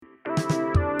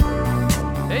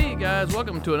guys,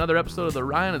 welcome to another episode of the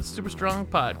Ryan is Super Strong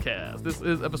podcast. This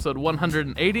is episode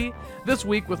 180, this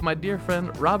week with my dear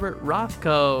friend Robert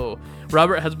Rothko.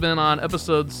 Robert has been on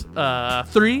episodes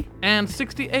 3 and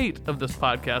 68 of this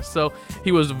podcast, so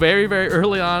he was very, very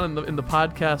early on in the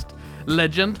podcast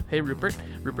legend. Hey, Rupert.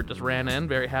 Rupert just ran in,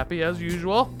 very happy as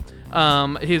usual.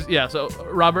 So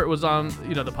Robert was on,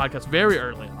 the podcast very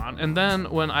early on, and then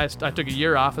when I took a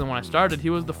year off, and when I started,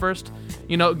 he was the first,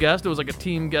 guest. It was like a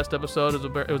team guest episode.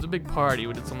 It was a big party.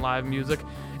 We did some live music,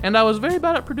 and I was very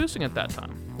bad at producing at that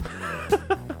time.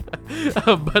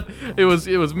 But it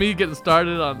was me getting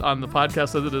started on the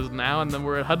podcast as it is now, and then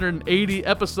we're at 180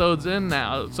 episodes in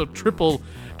now, so triple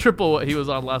what he was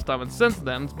on last time, and since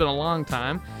then, it's been a long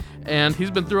time. And he's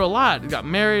been through a lot. He got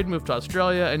married, moved to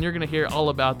Australia, and you're going to hear all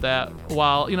about that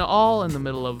while, all in the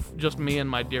middle of just me and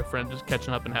my dear friend just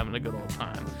catching up and having a good old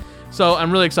time. So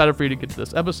I'm really excited for you to get to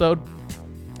this episode,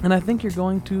 and I think you're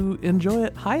going to enjoy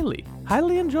it highly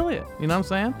enjoy it. You know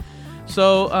what I'm saying?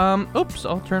 So,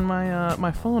 I'll turn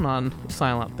my phone on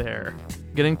silent there.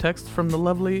 Getting text from the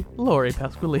lovely Lori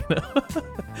Pasqualino.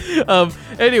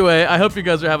 Anyway, I hope you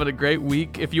guys are having a great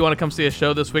week. If you want to come see a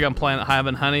show this week, I'm playing at Hive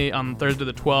and Honey on Thursday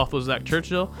the 12th with Zach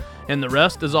Churchill. And the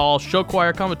rest is all show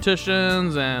choir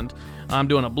competitions, and I'm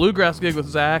doing a bluegrass gig with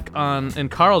Zach in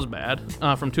Carlsbad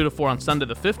from 2 to 4 on Sunday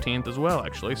the 15th as well,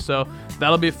 actually. So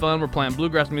that'll be fun. We're playing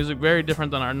bluegrass music, very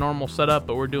different than our normal setup,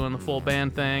 but we're doing the full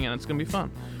band thing, and it's going to be fun.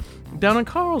 Down in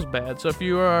Carlsbad, so if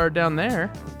you are down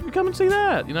there, you come and see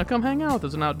that. Come hang out.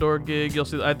 It's an outdoor gig. You'll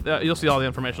see all the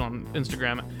information on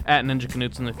Instagram at Ninja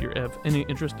Knutson if you have any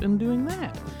interest in doing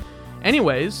that.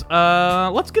 Anyways,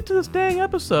 let's get to this dang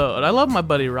episode. I love my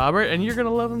buddy Robert, and you're gonna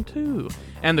love him too.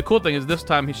 And the cool thing is this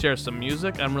time he shares some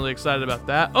music. I'm really excited about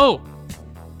that. Oh,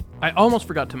 I almost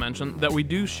forgot to mention that we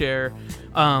do share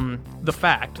the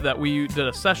fact that we did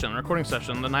a recording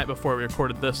session the night before we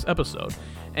recorded this episode.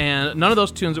 And none of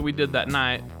those tunes that we did that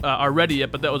night are ready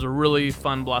yet, but that was a really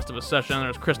fun blast of a session.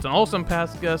 There's Kristen Olsen,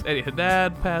 past guest, Eddie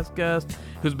Haddad, past guest,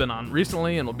 who's been on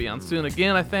recently and will be on soon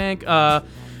again, I think.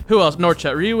 Who else?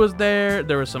 Norchet Ree was there.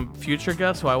 There were some future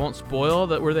guests who I won't spoil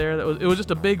that were there. It was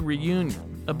just a big reunion,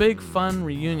 a big fun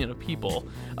reunion of people.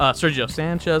 Sergio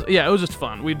Sanchez. Yeah, it was just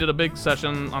fun. We did a big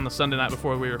session on the Sunday night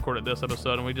before we recorded this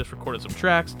episode, and we just recorded some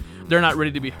tracks. They're not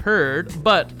ready to be heard,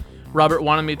 but Robert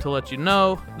wanted me to let you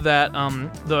know that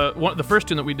the first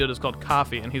tune that we did is called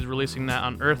Coffee, and he's releasing that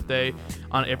on Earth Day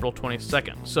on April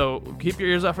 22nd. So keep your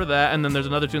ears out for that, and then there's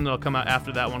another tune that'll come out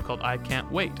after that one called I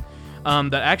Can't Wait.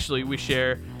 That actually we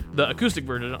share the acoustic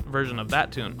version of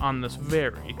that tune on this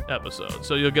very episode.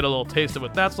 So you'll get a little taste of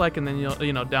what that's like, and then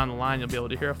you'll down the line you'll be able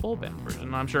to hear a full band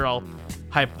version. I'm sure I'll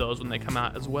hype those when they come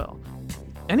out as well.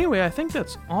 Anyway, I think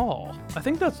that's all.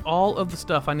 Of the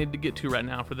stuff I need to get to right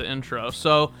now for the intro.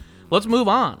 So let's move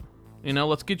on.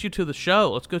 Let's get you to the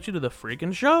show. Let's get you to the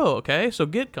freaking show, okay? So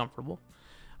get comfortable.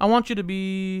 I want you to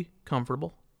be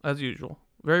comfortable, as usual.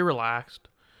 Very relaxed.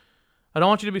 I don't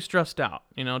want you to be stressed out.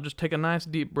 Just take a nice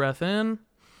deep breath in.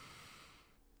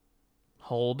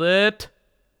 Hold it.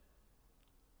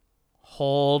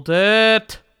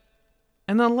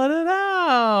 And then let it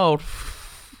out.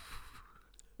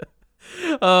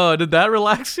 Oh, did that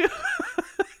relax you?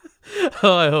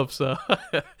 Oh, I hope so.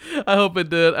 I hope it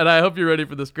did, and I hope you're ready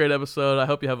for this great episode. I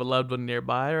hope you have a loved one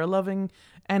nearby or a loving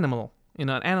animal, an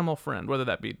animal friend, whether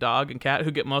that be dog and cat,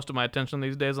 who get most of my attention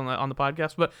these days on the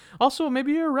podcast, but also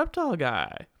maybe you're a reptile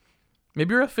guy.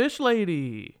 Maybe you're a fish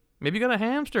lady. Maybe you got a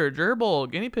hamster, gerbil,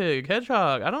 guinea pig,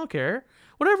 hedgehog. I don't care.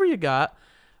 Whatever you got,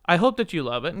 I hope that you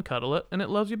love it and cuddle it, and it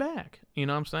loves you back. You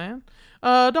know what I'm saying?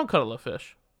 Don't cuddle a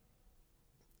fish.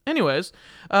 Anyways,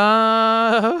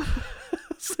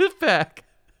 sit back,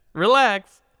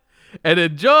 relax, and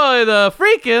enjoy the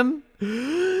freaking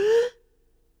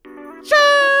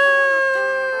show!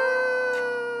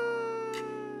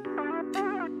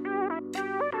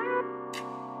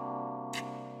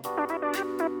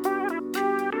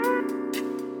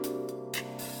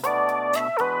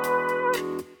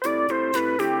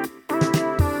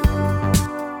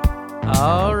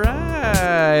 All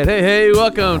right. Hey,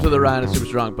 welcome to the Ryan is Super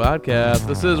Strong podcast.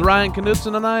 This is Ryan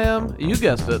Knutson, and I am, you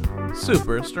guessed it,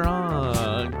 super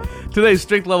strong. Today's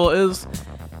strength level is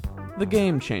The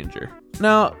Game Changer.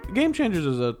 Now, Game Changers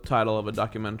is a title of a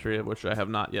documentary of which I have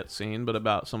not yet seen, but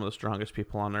about some of the strongest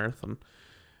people on Earth and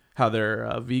how they're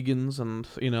vegans and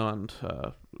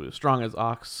strong as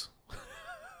ox.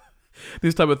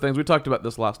 These type of things. We talked about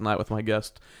this last night with my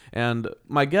guest, and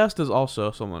my guest is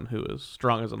also someone who is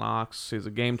strong as an ox. He's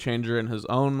a game changer in his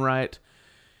own right.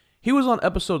 He was on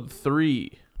episode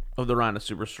 3 of the Ryan is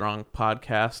Super Strong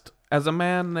podcast as a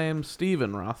man named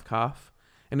Steven Rothkopf,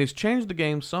 and he's changed the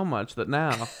game so much that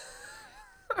now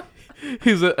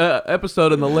He's a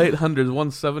episode in the late hundreds,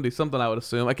 170 something, I would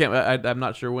assume. I'm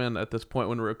not sure when at this point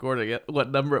when we're recording it,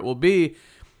 what number it will be.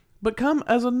 But come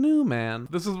as a new man.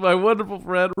 This is my wonderful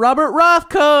friend, Robert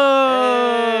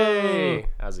Rothko. Hey,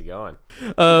 how's it going?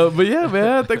 But yeah,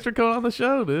 man, thanks for coming on the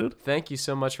show, dude. Thank you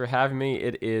so much for having me.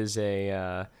 It is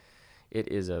a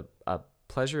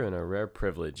pleasure and a rare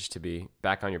privilege to be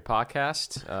back on your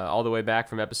podcast, all the way back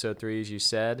from episode 3, as you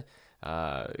said.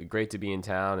 Great to be in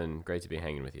town and great to be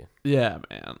hanging with you. Yeah,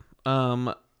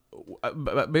 man.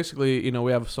 Basically,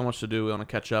 we have so much to do. We want to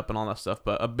catch up and all that stuff.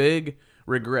 But a big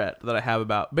regret that I have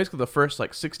about basically the first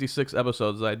 66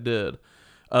 episodes that I did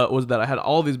was that I had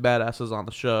all these badasses on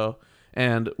the show,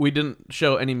 and we didn't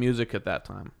show any music at that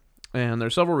time. And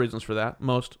there's several reasons for that.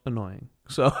 Most annoying.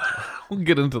 So we'll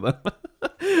get into them.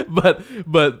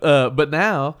 but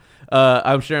now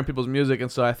I'm sharing people's music,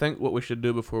 and so I think what we should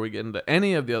do before we get into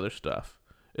any of the other stuff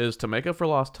is to make up for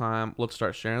lost time. Let's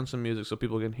start sharing some music so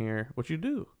people can hear what you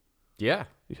do. Yeah.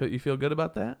 You feel good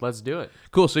about that? Let's do it.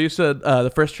 Cool. So you said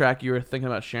the first track you were thinking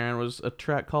about sharing was a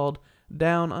track called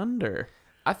Down Under.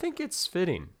 I think it's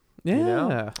fitting.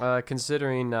 Yeah.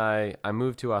 Considering I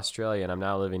moved to Australia and I'm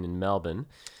now living in Melbourne.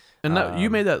 And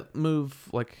you made that move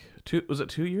was it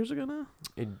 2 years ago now?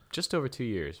 Just over 2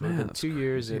 years. It would have been 2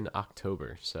 years in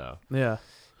October. So yeah.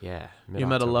 Yeah. You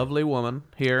met a lovely woman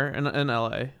here in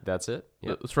LA. That's it.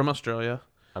 Yep. It's from Australia.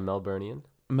 A Melburnian.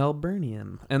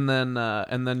 And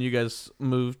then you guys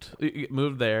moved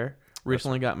there.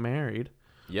 Recently got married.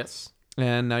 Yes.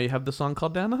 And now you have the song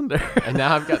called Down Under. And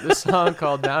now I've got this song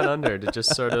called Down Under to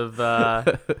just sort of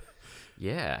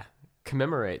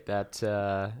commemorate that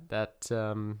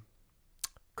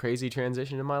crazy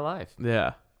transition in my life.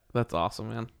 Yeah. That's awesome,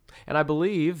 man. And I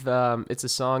believe it's a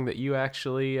song that you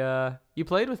actually you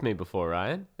played with me before,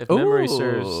 Ryan. If memory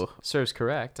serves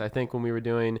correct. I think when we were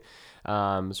doing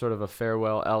sort of a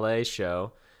farewell LA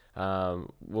show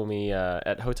when we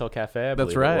at Hotel Cafe, I believe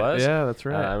that's right. It was. Yeah, that's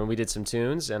right. And we did some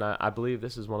tunes, and I believe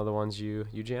this is one of the ones you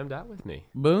jammed out with me.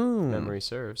 Boom. Memory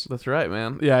serves. That's right,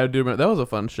 man. Yeah, I do remember. That was a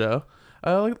fun show.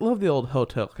 I love the old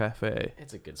Hotel Cafe.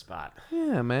 It's a good spot.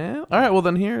 Yeah, man. All right, well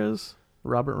then here is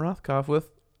Robert Rothkopf with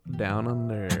Down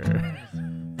Under.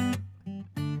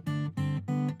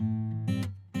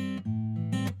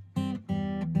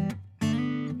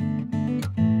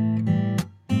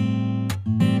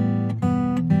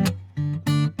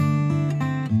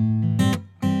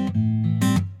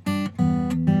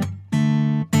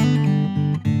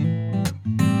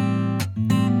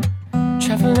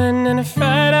 Traveling in a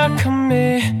fat-out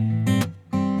Kombi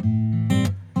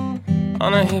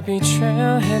on a hippie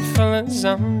trailhead full of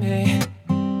zombies.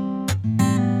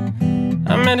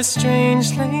 I met a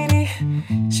strange lady,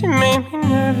 she made me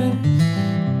nervous.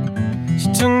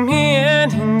 She took me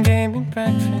in and gave me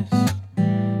breakfast,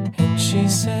 and she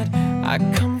said, I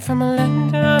come from a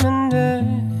land down under,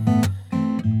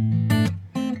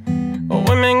 where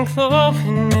women clothe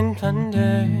and men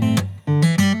plunder.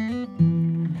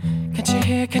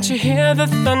 Can't you hear the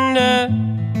thunder?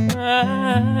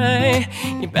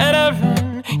 You better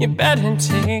run, you better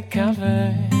take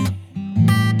cover.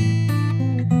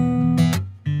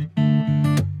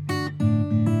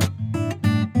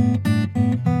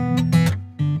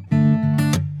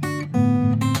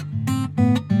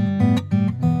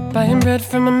 Buying bread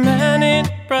from a man in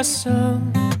Brussels.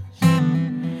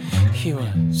 He was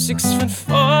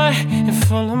 6'4" and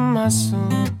full of muscle.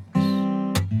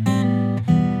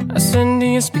 I said, do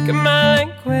you speak my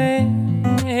language?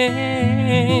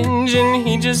 And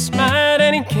he just smiled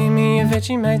and he gave me a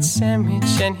Vegemite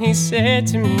sandwich. And he said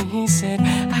to me,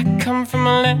 I come from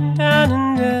a land down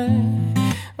under.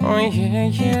 Oh yeah,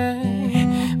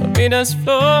 yeah, where beaters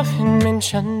flow and men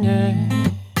chunder.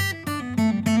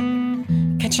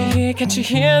 Can't you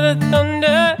hear the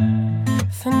thunder?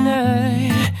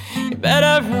 You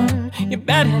better run, you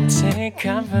better take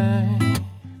cover.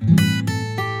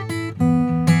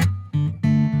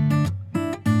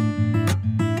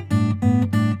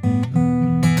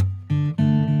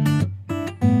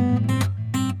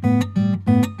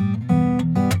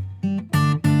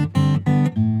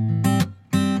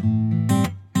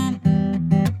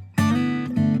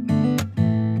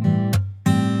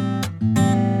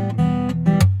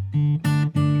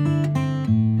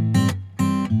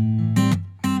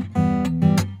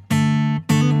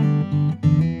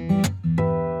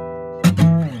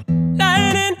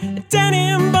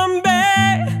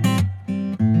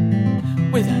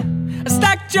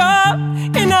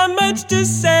 To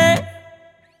say,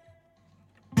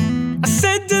 I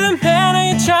said to the man,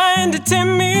 are you trying to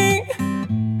tempt me?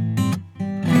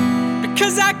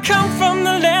 Because I come from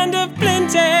the land of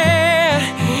plenty.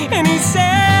 And he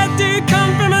said, do you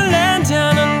come from a land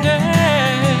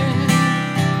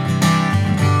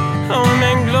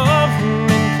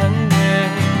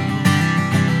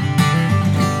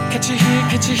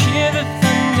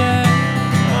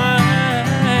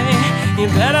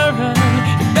better run,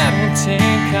 you better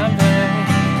take cover.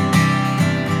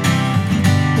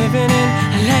 Living in a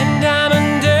land down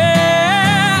under.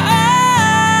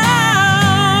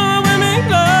 Oh, we make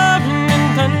love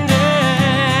and thunder.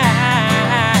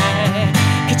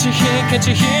 Can't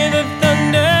you hear the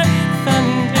thunder,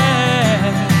 thunder?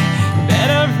 You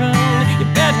better run, you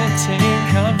better take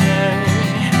cover.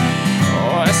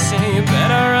 Oh, I say you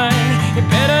better run, you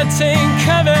better take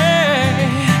cover.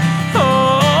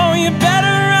 Oh, you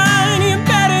better run, you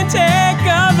better take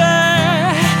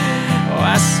cover. Oh,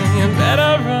 I say you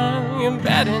better run, you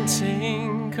better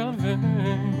take cover.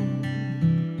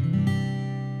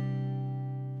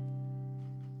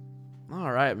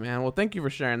 All right, man. Well, thank you for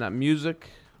sharing that music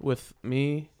with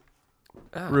me,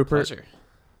 Rupert, pleasure.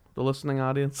 The listening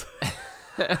audience.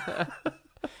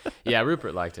 Yeah,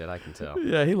 Rupert liked it. I can tell.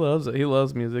 Yeah, he loves it. He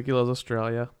loves music. He loves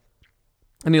Australia.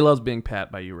 And he loves being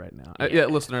pat by you right now. Yeah,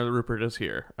 listener, Rupert is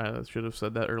here. I should have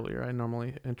said that earlier. I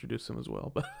normally introduce him as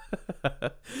well.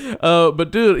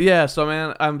 But dude, yeah, so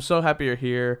man, I'm so happy you're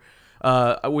here.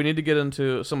 We need to get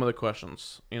into some of the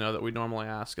questions, that we normally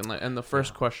ask. And the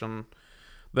first question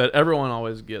that everyone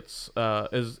always gets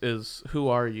is who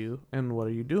are you and what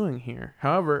are you doing here?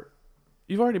 However,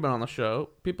 you've already been on the show.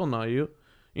 People know you.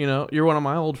 You're one of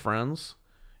my old friends.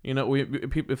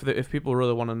 If people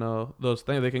really want to know those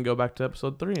things, they can go back to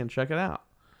episode 3 and check it out.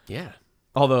 Yeah.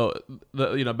 Although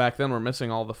back then we're missing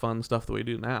all the fun stuff that we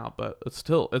do now, but it's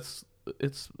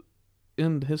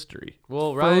in history.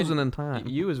 Well, frozen Ryan, in time.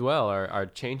 You as well are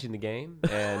changing the game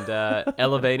and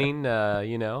elevating,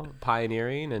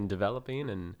 pioneering and developing,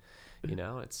 and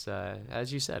it's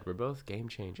as you said, we're both game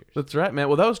changers. That's right, man.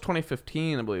 Well, that was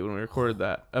 2015, I believe, when we recorded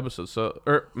that episode.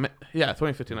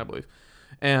 2015, I believe.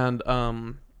 And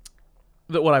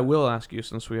what I will ask you,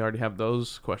 since we already have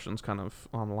those questions kind of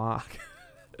on lock,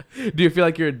 do you feel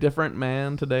like you're a different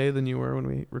man today than you were when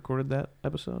we recorded that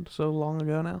episode so long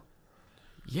ago now?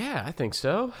 Yeah, I think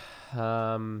so.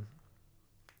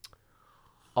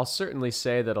 I'll certainly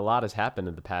say that a lot has happened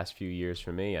in the past few years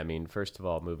for me. I mean, first of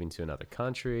all, moving to another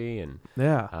country and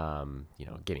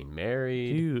getting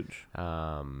married. Huge.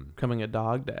 Becoming a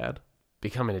dog dad.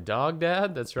 Becoming a dog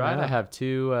dad, that's right. Yeah. I have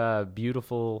 2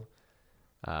 beautiful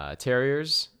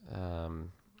terriers.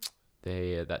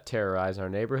 That terrorize our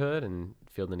neighborhood and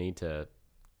feel the need to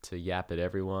yap at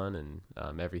everyone and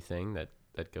everything that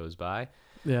goes by.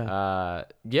 Yeah.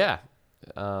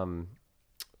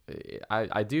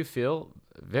 I do feel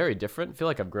very different. Feel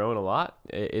like I've grown a lot.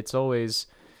 It's always,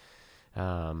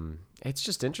 it's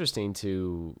just interesting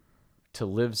to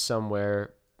live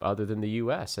somewhere other than the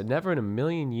U.S. And never in a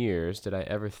million years did I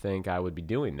ever think I would be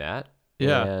doing that.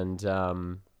 Yeah. And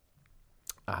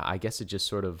I guess it just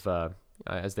sort of,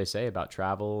 as they say about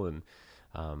travel and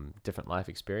different life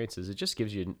experiences, it just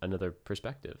gives you another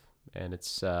perspective, and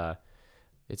it's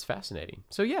fascinating.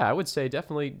 So yeah, I would say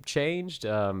definitely changed.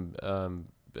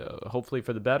 Hopefully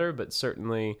for the better, but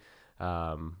certainly,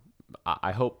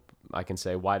 I hope I can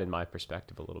say widen my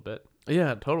perspective a little bit.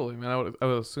 Yeah, totally, man. I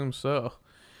would assume so.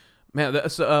 Man,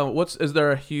 is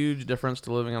there a huge difference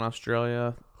to living in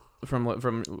Australia from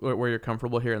where you're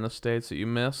comfortable here in the States that you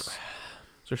miss?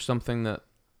 Is there something that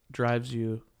drives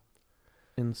you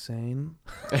insane?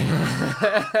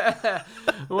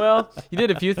 Well, you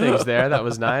did a few things there. That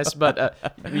was nice. But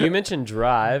you mentioned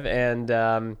drive, and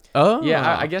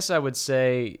I guess I would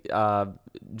say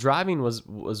driving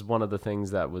was one of the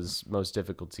things that was most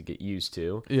difficult to get used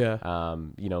to. Yeah.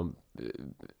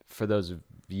 For those of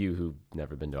you who've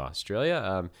never been to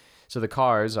Australia, so the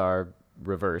cars are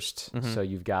reversed. Mm-hmm. So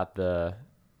you've got the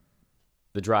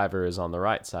driver is on the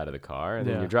right side of the car, and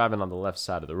then you're driving on the left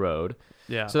side of the road.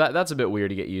 Yeah. So that's a bit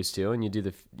weird to get used to, and you do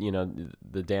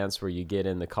the dance where you get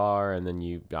in the car, and then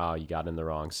you got in the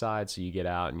wrong side, so you get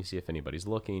out and you see if anybody's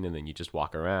looking, and then you just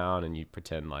walk around and you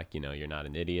pretend like you're not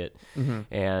an idiot.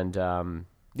 Mm-hmm. And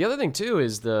the other thing too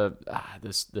is the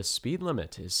speed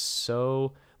limit is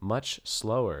so much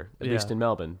slower, at least in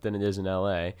Melbourne, than it is in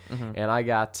LA. Mm-hmm. And I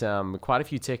got quite a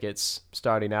few tickets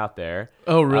starting out there.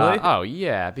 Oh, really? Oh,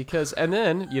 yeah. Because, and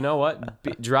then, you know what?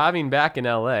 Driving back in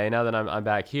LA, now that I'm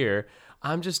back here,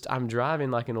 I'm driving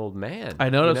like an old man. I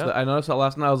noticed that. I noticed that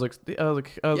last night. I was like,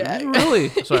 really?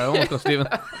 Sorry, I almost got Steven.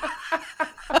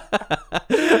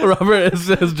 Robert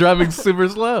is driving super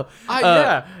slow.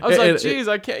 I was like, geez,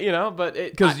 I can't, but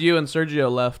because you and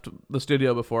Sergio left the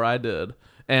studio before I did.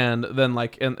 And then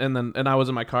and I was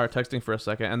in my car texting for a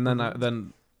second, and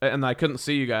then and I couldn't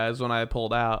see you guys when I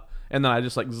pulled out. And then I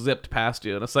just like zipped past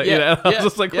you, and it's like, Yeah, I was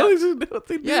just like, yeah. what's he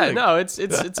doing? Yeah, no, it's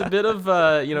a bit of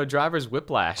driver's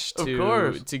whiplash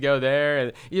to go there.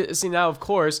 And you see, now of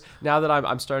course, now that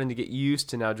I'm starting to get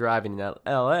used to now driving in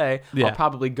L.A., I'll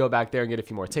probably go back there and get a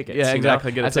few more tickets. Yeah,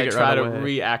 exactly. Get a as ticket I try right to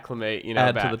away. reacclimate,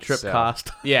 Add back to the trip so,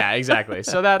 cost. Yeah, exactly.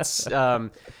 So that's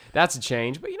a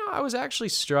change. But I was actually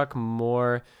struck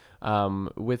more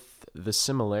with the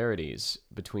similarities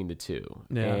between the two.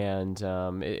 Yeah. And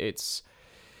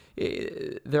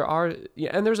there are,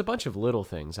 and there's a bunch of little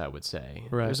things, I would say.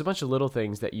 Right. There's a bunch of little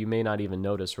things that you may not even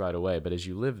notice right away, but as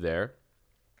you live there,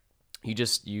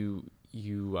 you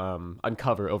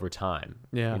uncover over time.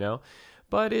 Yeah.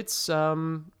 But it's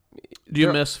Do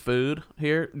you miss food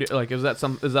here? Is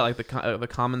that like the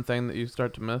common thing that you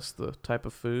start to miss, the type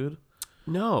of food?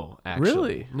 No, actually.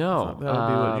 Really? No. That would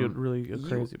be what you'd really go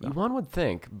crazy about. One would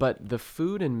think, but the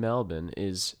food in Melbourne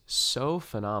is so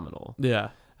phenomenal. Yeah.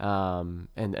 And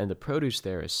the produce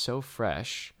there is so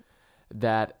fresh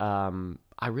that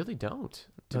I really don't,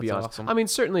 to be honest. Awesome. I mean,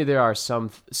 certainly there are some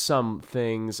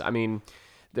things. I mean,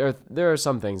 there are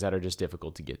some things that are just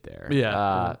difficult to get there.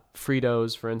 Yeah.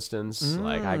 Fritos, for instance.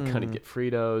 Like, I couldn't get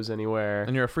Fritos anywhere.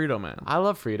 And you're a Frito man. I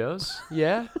love Fritos.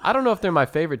 Yeah. I don't know if they're my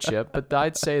favorite chip, but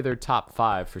I'd say they're top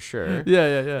 5 for sure.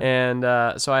 Yeah.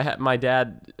 And so my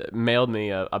dad mailed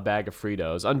me a bag of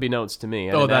Fritos, unbeknownst to me.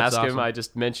 I didn't ask him. I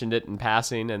just mentioned it in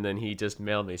passing, and then he just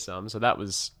mailed me some. So that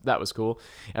was cool.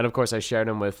 And of course, I shared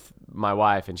them with my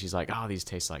wife, and she's like, "Oh, these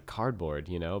taste like cardboard,"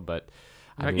 But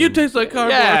I mean, you taste like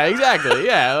cardboard. Yeah, exactly.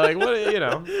 Yeah, like what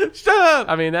Shut up.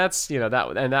 I mean, that's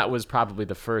that was probably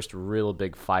the first real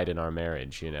big fight in our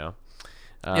marriage. Yeah,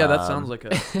 that sounds like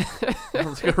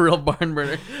a real barn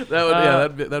burner.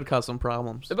 That'd cause some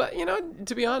problems. But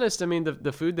to be honest, I mean,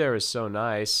 the food there is so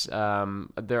nice.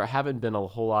 There haven't been a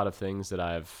whole lot of things that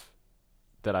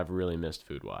I've really missed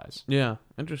food wise. Yeah,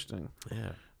 interesting.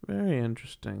 Yeah, very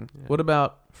interesting. Yeah. What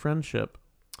about friendship?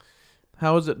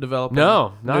 How is it developing?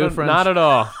 No, not at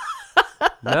all.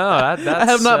 No, that's, I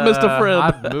have not missed a friend.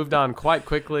 I've moved on quite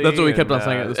quickly. That's what we kept on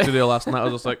saying at the studio last night. I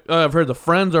was just like, "Oh, I've heard the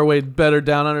friends are way better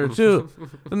down under too."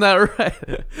 Isn't that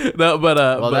right? No, but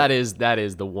that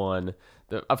is the one.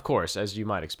 Of course, as you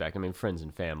might expect. I mean, friends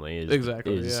and family is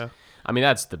exactly. Yeah. I mean,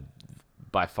 that's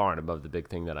by far and above the big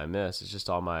thing that I miss. It's just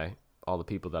all the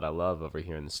people that I love over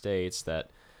here in the States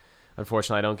that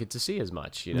unfortunately I don't get to see as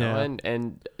much, Yeah.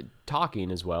 and talking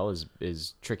as well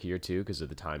is trickier too because of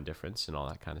the time difference and all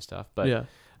that kind of stuff. But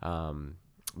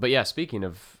yeah, speaking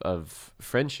of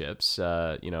friendships, we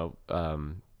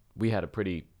had a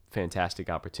pretty fantastic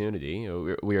opportunity.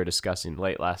 We were discussing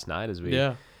late last night as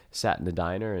we sat in the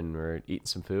diner and we're eating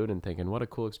some food and thinking, what a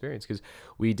cool experience, because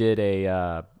we did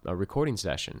a recording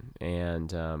session and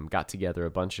got together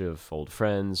a bunch of old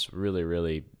friends, really,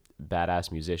 really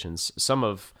badass musicians, some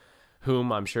of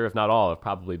whom I'm sure, if not all, have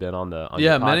probably been on the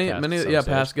podcast many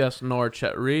past guest Nor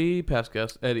Chet Ree, past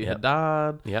guest Eddie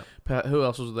Haddad. Yep. Who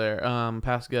else was there?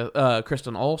 Past guest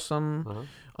Kristen Olsen.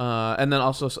 Uh-huh. And then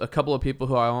also a couple of people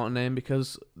who I won't name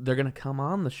because they're going to come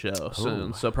on the show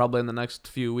soon. So probably in the next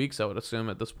few weeks, I would assume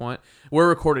at this point. We're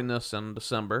recording this in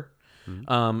December.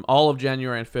 Mm-hmm. All of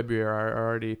January and February are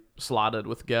already slotted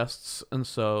with guests. And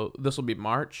so this will be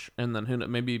March. And then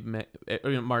maybe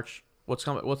March. What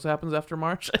happens after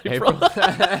March? April.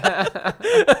 I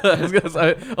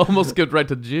almost skipped right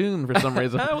to June for some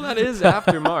reason. Well, that is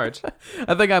after March.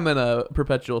 I think I'm in a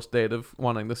perpetual state of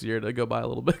wanting this year to go by a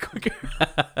little bit quicker.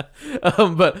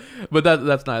 But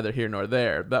that's neither here nor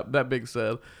there. That being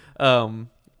said, a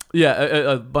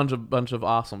bunch of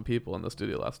awesome people in the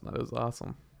studio last night. It was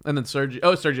awesome. And then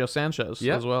Sergio Sanchez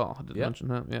as well. I did mention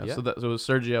him. Yeah. Yep. So it was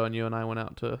Sergio and you and I went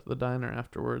out to the diner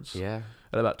afterwards. Yeah.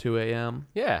 At about 2 a.m.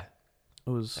 Yeah. It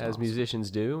was as awesome.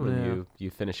 Musicians do when you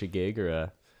finish a gig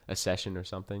or a session or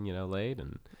something, late,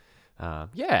 and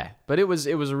but it was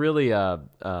really a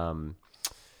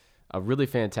really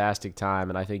fantastic time,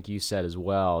 and I think you said as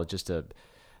well, just a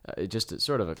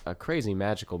sort of a crazy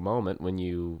magical moment when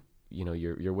you're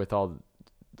with all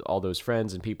those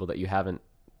friends and people that you haven't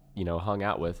hung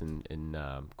out with in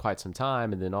quite some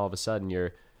time, and then all of a sudden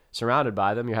you're surrounded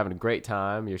by them, you're having a great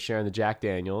time, you're sharing the Jack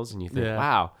Daniels, and you think,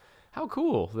 wow, how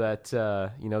cool that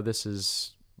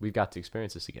we've got to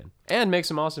experience this again and make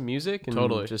some awesome music and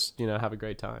just have a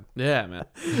great time. Yeah, man.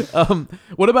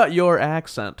 What about your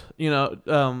accent? You know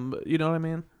what I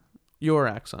mean? Your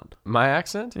accent. My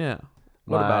accent? Yeah.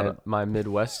 What about it? My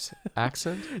Midwest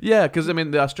accent? Yeah, because I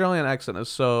mean the Australian accent is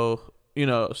so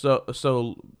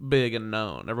big and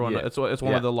known. Everyone, it's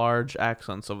one of the large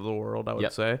accents of the world, I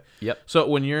would say. Yep. So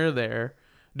when you're there,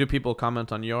 do people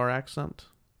comment on your accent?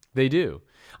 They do.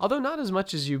 Although not as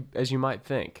much as you might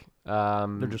think.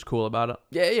 They're just cool about it.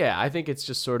 Yeah. I think it's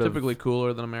just sort of Typically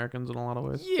cooler than Americans in a lot of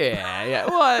ways. Yeah.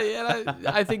 Well, yeah,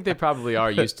 I think they probably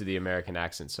are used to the American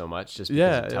accent so much just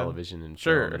because of television and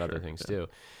film and other things too.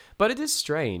 But it is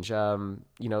strange. The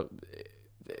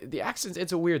accents,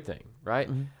 it's a weird thing, right?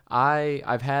 Mm-hmm.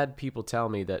 I've had people tell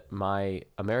me that my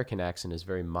American accent is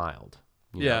very mild.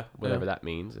 Whatever that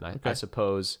means. And I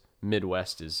suppose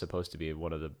Midwest is supposed to be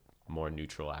one of the more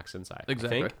neutral accents, I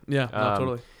think. Yeah, no,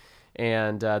 totally.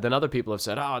 And then other people have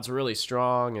said, oh, it's really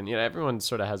strong. And, everyone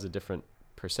sort of has a different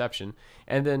perception.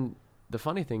 And then the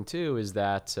funny thing, too, is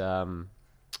that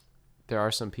there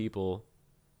are some people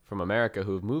from America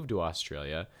who have moved to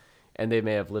Australia, and they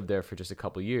may have lived there for just a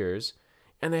couple years,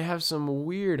 and they have some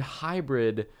weird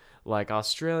hybrid, like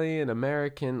Australian,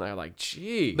 American. They're like,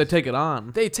 gee. They take it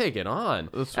on.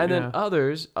 And then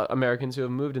others, Americans who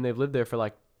have moved and they've lived there for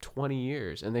like 20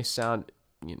 years, and they sound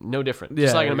no different,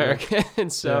 just like an American.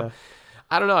 And so,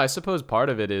 I don't know. I suppose part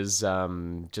of it is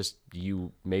just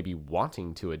you maybe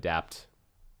wanting to adapt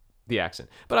the accent.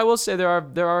 But I will say there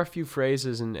are a few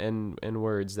phrases and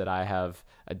words that I have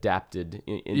adapted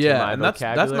into my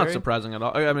vocabulary. That's not surprising at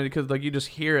all. I mean, because like you just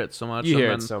hear it so much.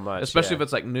 Especially if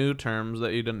it's like new terms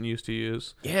that you didn't used to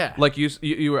use. Yeah. Like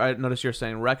you were. I noticed you're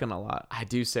saying reckon a lot. I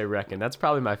do say reckon. That's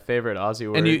probably my favorite Aussie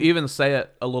word. And you even say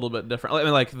it a little bit different. I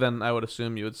mean, like then I would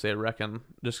assume you would say reckon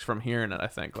just from hearing it. I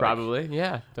think probably.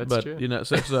 Yeah, that's true. But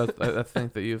so I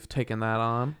think that you've taken that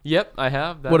on. Yep, I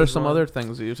have. What are some other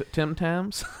things you use? Tim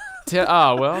Tams. Tim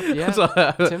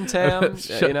Tam,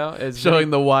 is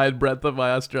showing the wide breadth of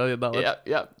my Australian knowledge.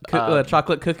 Yep.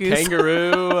 Chocolate cookies,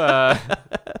 kangaroo,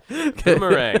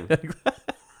 boomerang.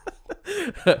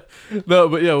 No,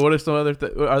 but what are some other?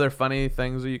 Are there funny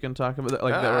things that you can talk about,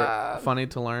 like that were funny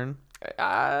to learn?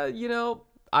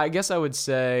 I guess I would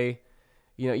say,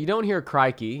 you don't hear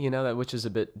crikey, that which is a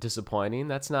bit disappointing.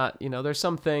 That's not, there's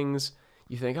some things.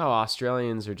 You think,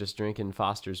 Australians are just drinking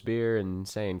Foster's beer and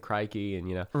saying crikey,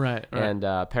 and right. And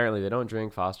apparently they don't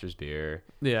drink Foster's beer.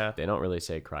 Yeah, they don't really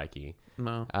say crikey.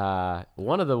 No.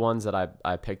 One of the ones that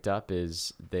I picked up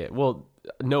is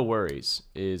no worries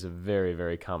is a very,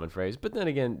 very common phrase. But then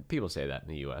again, people say that in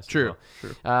the U.S. True.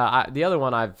 The other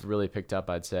one I've really picked up,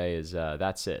 I'd say, is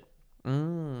that's it.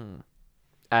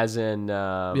 As in,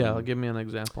 give me an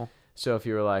example. So if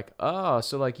you were like,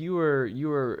 so like you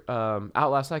were out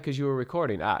last night because you were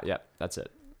recording. Yeah, that's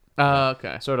it.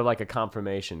 Okay. Sort of like a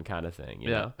confirmation kind of thing.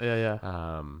 Yeah.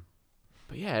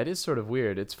 But yeah, it is sort of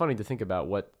weird. It's funny to think about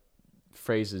what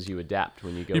phrases you adapt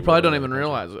when you go. You probably don't even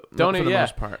realize it. For the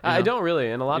most part. I don't really,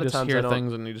 and a lot of times you just hear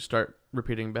things and you just start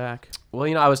repeating back.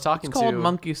 Well, I was talking it's called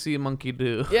monkey see, monkey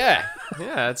do. Yeah,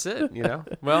 that's it.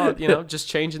 Well, just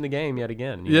changing the game yet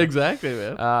again. Yeah, exactly,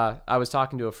 man. I was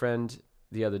talking to a friend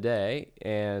the other day,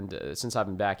 and since I've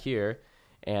been back here,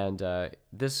 and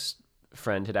this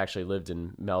friend had actually lived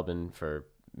in Melbourne for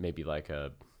maybe like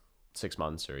 6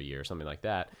 months or a year or something like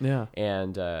that. Yeah.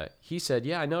 And he said,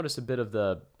 I noticed a bit of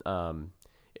the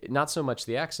not so much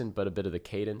the accent, but a bit of the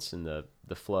cadence and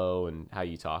the flow and how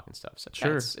you talk and stuff. So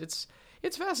sure.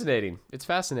 It's fascinating. It's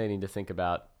fascinating to think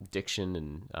about diction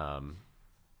and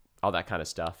all that kind of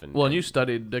stuff. And you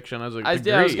studied diction as a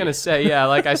degree. I was going to say,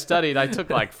 I took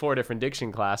like 4 different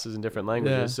diction classes in different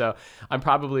languages. So I'm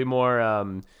probably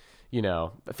more,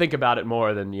 think about it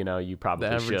more than, you probably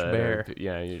the average should. bear.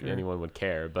 Sure. Anyone would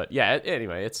care. But yeah,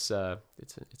 anyway, it's an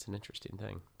interesting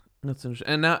thing. That's interesting.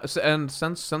 And now,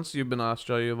 since you've been to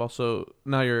Australia, you've also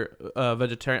now you're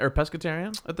vegetarian or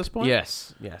pescatarian at this point.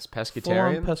 Yes,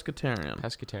 pescatarian.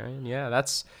 Pescatarian. Yeah,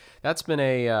 that's been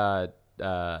a.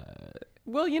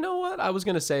 Well, you know what? I was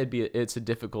gonna say it's a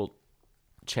difficult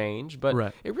change,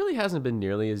 but it really hasn't been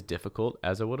nearly as difficult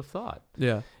as I would have thought.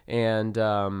 Yeah, and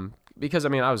because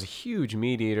I was a huge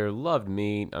meat eater, loved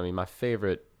meat. My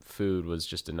favorite food was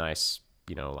just a nice,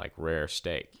 like rare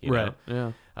steak. You know?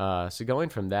 Yeah. So going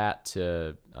from that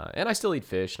to, and I still eat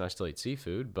fish and I still eat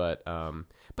seafood, but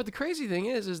the crazy thing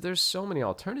is there's so many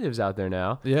alternatives out there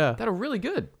now. Yeah. That are really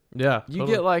good. Yeah. You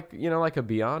get like a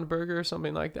Beyond Burger or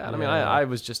something like that. I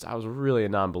was really a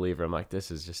non-believer. I'm like,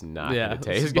 this is just not going to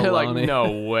taste good. Like,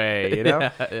 no way,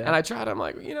 And I tried. I'm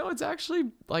like, it's actually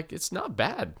like, it's not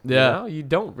bad. Yeah. You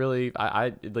don't really, I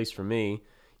at least for me,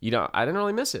 I didn't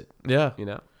really miss it. Yeah.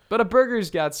 But a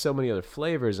burger's got so many other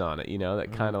flavors on it,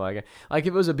 that kind of like if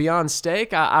it was a Beyond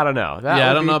Steak, I don't know.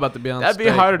 I don't know about the Beyond Steak.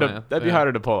 That'd be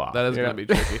harder to pull off. That is going to be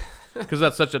tricky. Because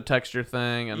that's such a texture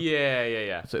thing, and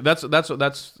yeah. So that's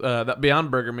that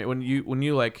Beyond Burger meat. When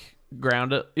you like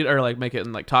ground it or like make it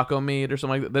in like taco meat or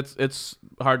something like that, it's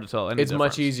hard to tell any It's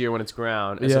much difference. easier when it's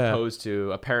ground as opposed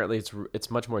to apparently it's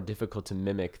much more difficult to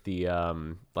mimic the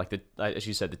as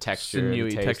you said, the texture,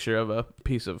 sinewy the taste. texture of a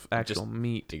piece of actual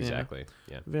meat. Exactly.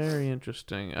 Yeah. Very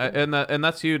interesting. And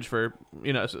that's huge for,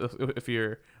 if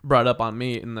you're brought up on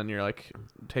meat and then you're like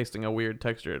tasting a weird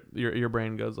texture, your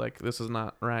brain goes like, this is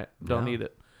not right. Don't eat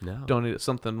it. No. Don't eat it.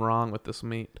 Something wrong with this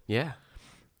meat. Yeah.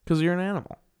 Because you're an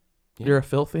animal. Yeah. You're a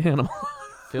filthy animal.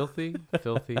 Filthy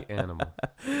animal.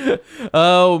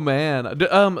 Oh man.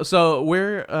 So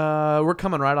we're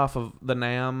coming right off of the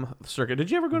NAMM circuit. Did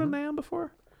you ever go to NAMM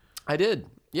before? I did.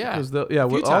 Yeah. Because few all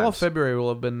of times. February will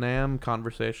have been NAMM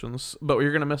conversations, but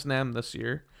you're gonna miss NAMM this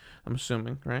year, I'm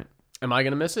assuming, right? Am I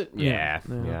gonna miss it? Yeah.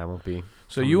 Yeah, I won't be.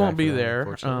 So coming you back won't be for that, there.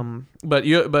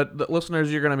 unfortunately. But the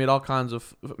listeners, you're gonna meet all kinds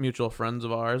of mutual friends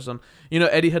of ours, and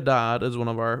Eddie Haddad is one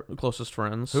of our closest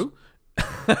friends. Who?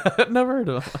 Never heard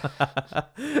of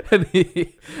him.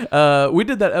 And we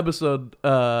did that episode.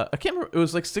 I can't remember. It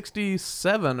was like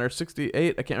 67 or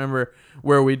 68. I can't remember,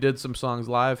 where we did some songs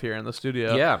live here in the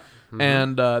studio. Yeah. Mm-hmm.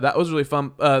 And that was really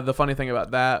fun. The funny thing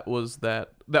about that was that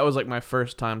was like my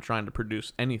first time trying to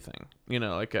produce anything.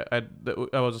 Like I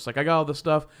was just like, I got all this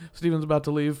stuff. Steven's about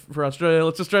to leave for Australia.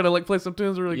 Let's just try to like play some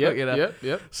tunes really quick.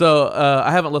 Yep. So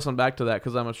I haven't listened back to that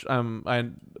because I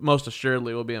most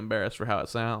assuredly will be embarrassed for how it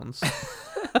sounds.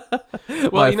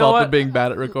 Well, My fault of being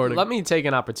bad at recording. Let me take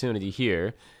an opportunity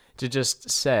here to just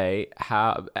say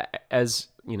how, as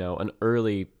an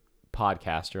early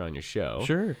podcaster on your show,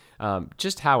 Sure.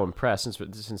 Just how impressed,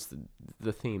 since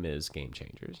the theme is Game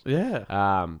Changers. Yeah.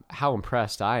 How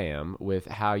impressed I am with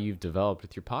how you've developed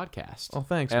with your podcast. Oh,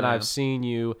 thanks, And man. I've seen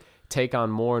you take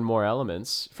on more and more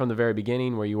elements from the very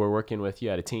beginning, where you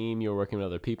had a team, you were working with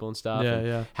other people and stuff. Yeah, and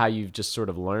yeah. How you've just sort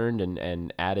of learned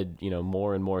and added,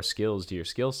 more and more skills to your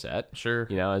skill set. Sure.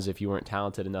 As if you weren't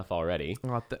talented enough already.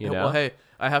 Well, hey,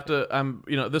 I have to.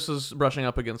 This is brushing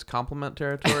up against compliment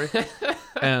territory,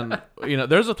 and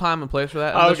there's a time and place for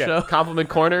that in the show. Compliment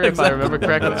corner, if I remember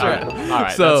correctly. That's All right. right. All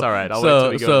right. That's all right. I'll wait till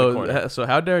we go to the corner. So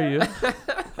how dare you?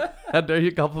 How dare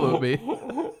you compliment me?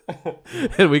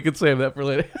 And we can save that for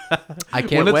later. I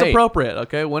can't when it's wait. appropriate.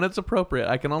 Okay, when it's appropriate.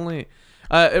 I can only.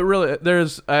 It really.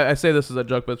 There's. I say this as a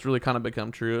joke, but it's really kind of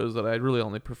become true. Is that I really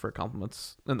only prefer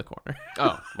compliments in the corner.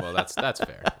 Oh, well, that's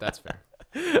fair. That's fair.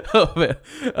 Oh man.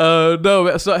 No.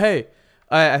 Man. So hey,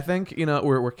 I think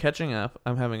we're catching up.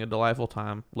 I'm having a delightful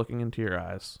time looking into your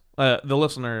eyes. The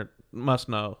listener must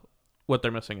know what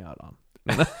they're missing out on.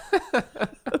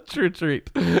 A true treat.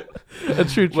 A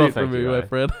true treat for me, my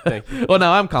friend. Thank you. Well,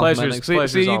 now I'm complimenting.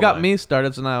 Pleasure's See, you all got mine. me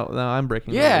started, so now I'm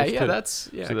breaking. Yeah, rules, too. that's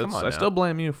come on. I now. still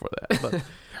blame you for that.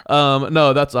 But,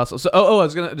 no, that's awesome. So, I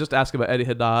was gonna just ask about Eddie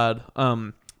Haddad,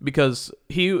 because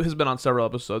he has been on several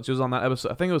episodes. He was on that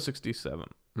episode. I think it was 67,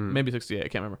 maybe 68. I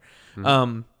can't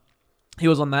remember. He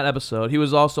was on that episode. He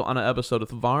was also on an episode with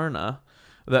Varna,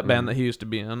 that band that he used to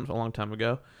be in a long time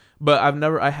ago. But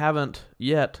I haven't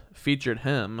yet featured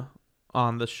him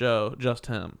on the show, just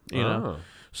him, know.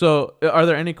 So, are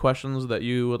there any questions that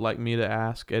you would like me to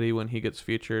ask Eddie when he gets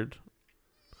featured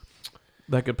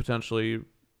that could potentially,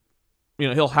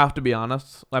 he'll have to be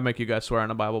honest. I make you guys swear on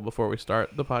the Bible before we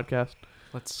start the podcast.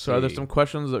 Let's see. So, are there some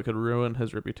questions that could ruin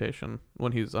his reputation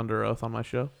when he's under oath on my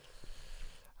show?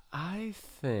 I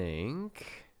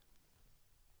think.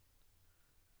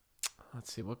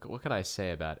 Let's see. What could I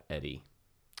say about Eddie?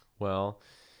 Well,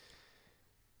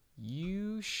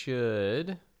 you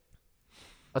should.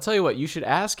 I'll tell you what. You should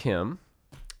ask him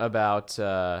about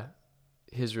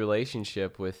his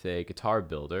relationship with a guitar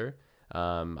builder.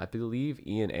 I believe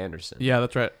Ian Anderson. Yeah,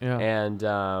 that's right. Yeah. And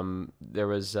there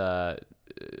was an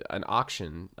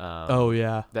auction.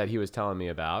 Yeah. That he was telling me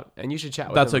about, and you should chat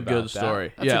with That's him a about good that.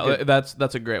 story. That's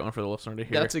that's a great one for the listener to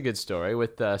hear. That's a good story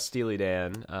with Steely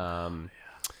Dan,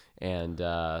 and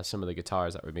some of the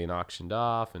guitars that were being auctioned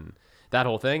off, and that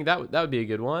whole thing. That would be a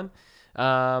good one.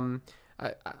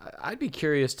 I'd be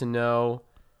curious to know.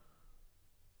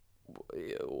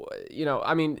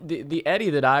 I mean, the Eddie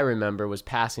that I remember was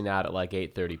passing out at like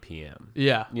 8:30 p.m.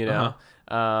 Yeah.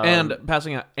 And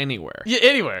passing out anywhere. Yeah,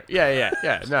 anywhere. Yeah.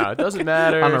 No, it doesn't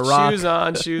matter. On a rock. Shoes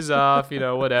on, shoes off,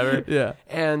 whatever. Yeah.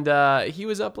 And he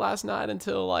was up last night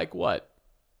until like what?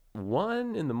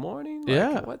 1 in the morning? Like,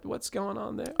 yeah. What's going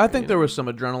on there? I think there was some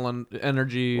adrenaline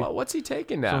energy. Well, what's he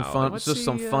taking now? Some fun, What's just he,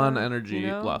 some fun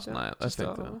energy last just- night. I just,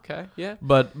 think. okay, yeah.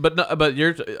 But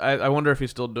you're. I wonder if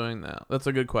he's still doing that. That's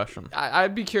a good question.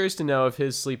 I'd be curious to know if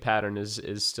his sleep pattern is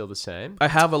still the same. I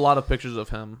have a lot of pictures of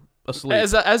him asleep.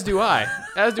 As do I.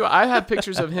 I have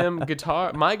pictures of him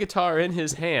my guitar in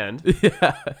his hand.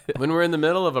 Yeah. When we're in the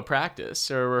middle of a practice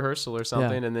or a rehearsal or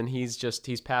something, and then he's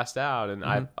passed out, and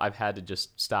I've had to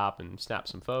just stop and snap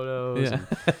some photos, and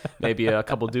maybe a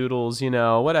couple doodles,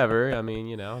 whatever. I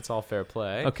mean, it's all fair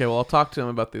play. Okay, well, I'll talk to him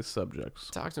about these subjects.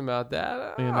 Talked about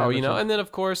that. Yeah, And then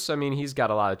of course, I mean, he's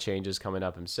got a lot of changes coming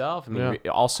up himself. I mean,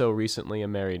 also recently a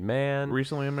married man.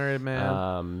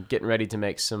 Getting ready to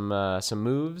make some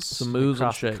moves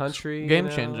across the country. Game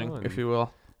changing, if you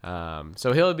will.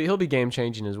 So he'll be game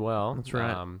changing as well. That's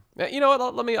right. You know what?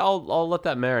 I'll let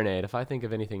that marinate. If I think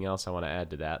of anything else I want to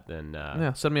add to that, then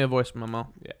send me a voice memo.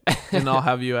 Yeah. And I'll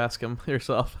have you ask him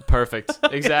yourself. Perfect.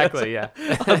 Exactly. Yeah.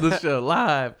 On the show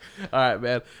live. All right,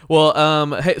 man.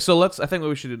 Well, hey, so I think what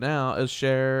we should do now is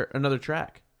share another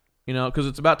track. Because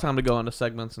it's about time to go into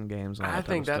segments and games. And all I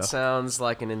think that stuff. sounds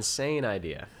like an insane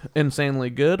Insanely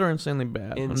good or insanely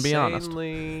bad? And be honest.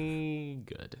 Insanely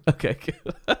good. Okay,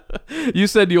 good. You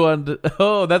said you wanted to...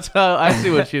 Oh, that's how... I see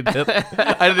what you did.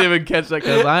 I didn't even catch that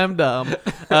because I'm dumb.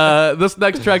 This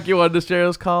next track you wanted to share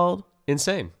is called...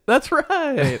 Insane. That's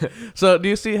right. So do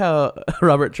you see how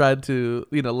Robert tried to,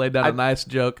 lay down a nice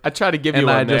joke? I tried to give you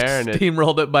one there. And I just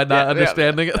steamrolled it by not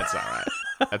understanding it. That's all right.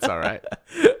 That's all right.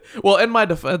 Well, in my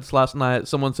defense, last night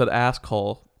someone said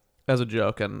 "asshole" as a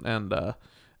joke and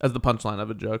as the punchline of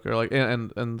a joke, or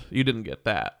and you didn't get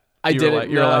that. I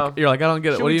didn't. You're like I don't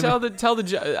get it. Should what do we you tell the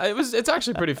joke? It's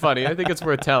actually pretty funny. I think it's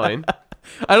worth telling.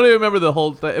 I don't even remember the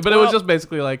whole thing, but it was just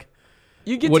basically like,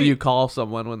 what do you call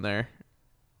someone when they're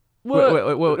what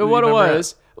it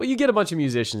was? Well, you get a bunch of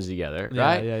musicians together,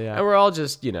 right? Yeah. And we're all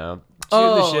just shooting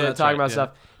the shit, talking about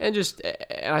stuff, and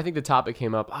I think the topic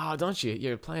came up. Oh, don't you?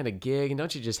 You're playing a gig, and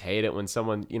don't you just hate it when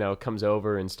someone comes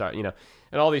over and start and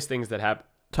all these things that happen.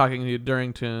 Talking to you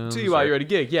during tunes. To you while you're at a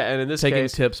gig, yeah, and in this case, taking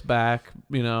case, tips back,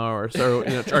 or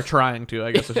trying to,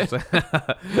 I guess I should say,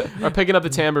 or picking up the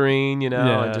tambourine,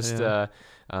 and just.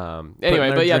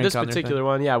 Anyway, but yeah, this particular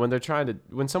one,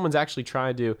 when someone's actually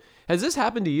trying to, has this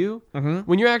happened to you? Mm-hmm.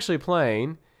 When you're actually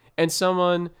playing and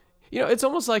someone, it's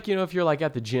almost like, if you're like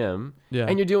at the gym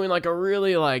and you're doing like a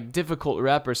really like difficult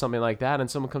rep or something like that, and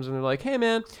someone comes in and they're like, hey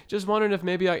man, just wondering if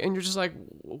maybe and you're just like,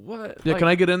 what? Yeah, can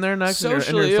I get in there next?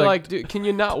 Socially, you're like, dude, can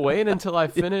you not wait until I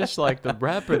finish like the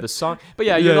rep or the song? But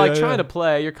yeah, you're trying to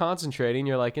play, you're concentrating,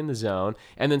 you're like in the zone,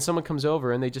 and then someone comes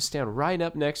over and they just stand right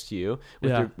up next to you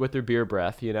with their beer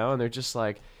breath, and they're just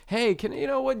like, hey, can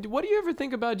what do you ever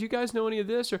think about? Do you guys know any of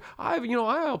this? Or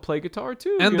I'll play guitar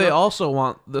too. And they also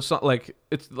want the song, like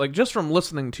it's like just from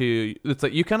listening to you, it's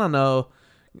like you kind of know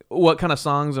what kind of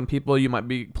songs and people you might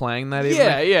be playing that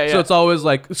evening. Yeah. So it's always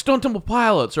like Stone Temple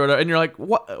Pilots or whatever, and you're like,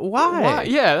 what? Why?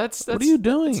 Yeah, that's what are you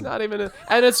doing? It's not even,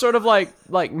 and it's sort of like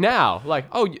now,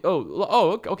 like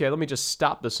okay, let me just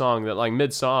stop the song that like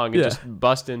mid song and just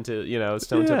bust into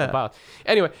Stone Temple Pilots.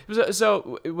 Anyway,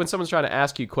 so when someone's trying to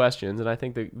ask you questions, and I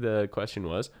think the question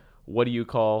was, what do you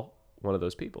call one of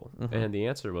those people? Mm-hmm. And the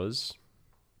answer was,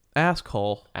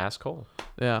 asshole. Asshole.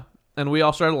 Yeah, and we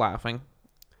all started laughing.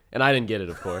 And I didn't get it,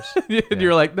 of course. And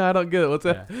you're like, no, I don't get it. What's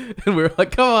that? And we were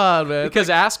like, come on, man. Because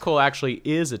asshole actually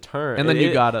is a term. And then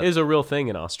you got it. It is a real thing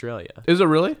in Australia. Is it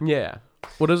really? Yeah.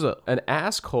 What is it? An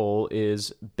asshole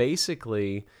is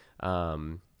basically,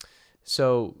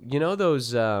 so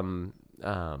those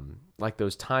like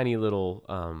those tiny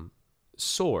little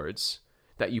swords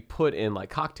that you put in like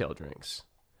cocktail drinks.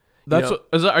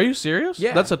 Are you serious?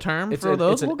 Yeah. That's a term for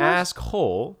those? It's an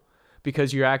asshole.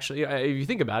 Because you're actually, if you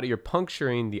think about it, you're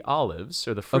puncturing the olives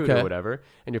or the fruit or whatever,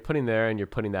 and you're putting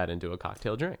that into a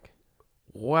cocktail drink.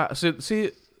 Wow. So,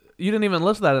 see, you didn't even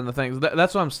list that in the things.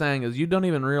 That's what I'm saying is you don't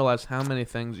even realize how many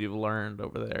things you've learned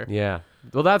over there. Yeah.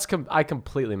 Well, I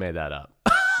completely made that up.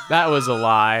 That was a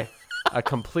lie. A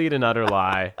complete and utter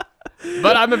lie.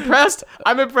 But I'm impressed.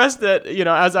 I'm impressed that,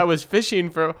 as I was fishing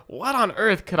for what on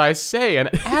earth could I say? An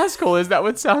asshole that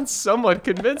would sound somewhat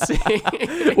convincing.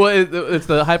 Well, it's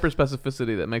the hyper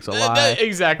specificity that makes a lie.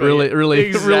 Exactly.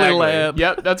 Really land.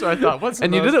 Yep, that's what I thought.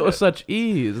 And you did it with such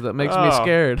ease that makes me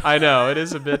scared. I know. It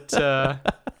is a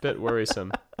bit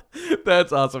worrisome.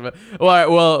 That's awesome. Man. All right,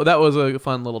 well, that was a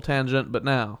fun little tangent, but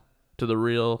now to the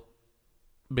real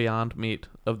beyond meat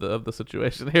of the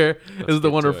situation. Here is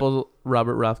the wonderful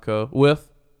Robert Rothko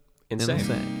with Insane.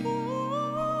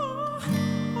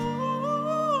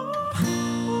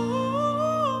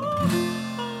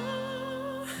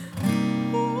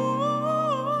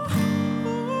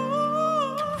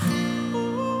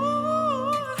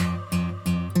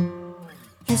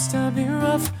 Used to be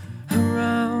rough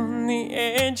around the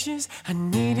edges. I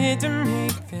needed to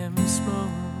make them smooth.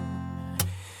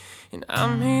 And I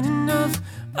made enough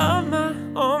of my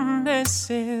own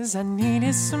messes. I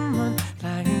needed someone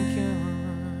like you.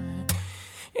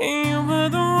 And you were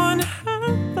the one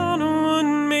I thought would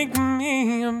make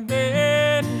me a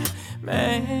better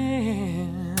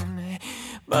man.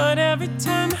 But every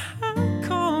time I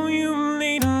call you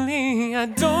lately, I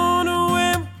don't know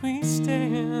where we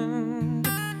stand.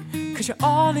 'Cause you're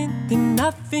all in, then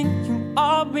nothing. You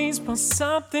always want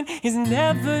something. It's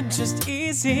never just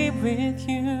easy with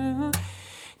you.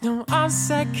 No, I'm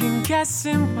second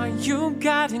guessing why you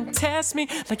gotta test me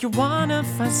like you wanna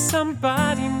find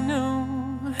somebody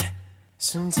new.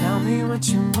 So tell me what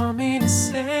you want me to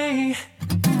say,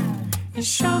 and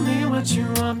show me what you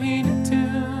want me to do.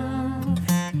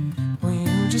 Well,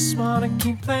 you just wanna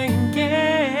keep playing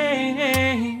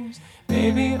games.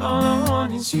 Baby, all I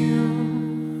want is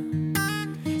you.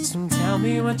 So tell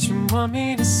me what you want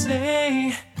me to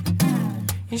say,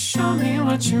 and show me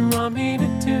what you want me to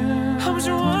do. How much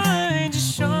you want,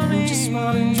 just show me. You just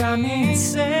wanna drive me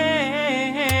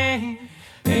insane.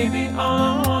 Baby, all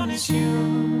I want is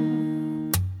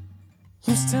you.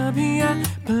 Used to be, I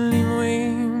believe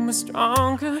we were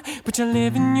stronger, but you're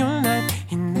living your life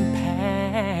in the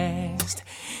past.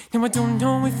 Now I don't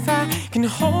know if I can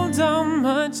hold on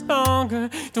much longer.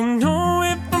 Don't know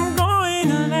if I'm going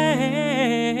to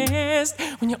last.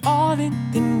 When you're all in,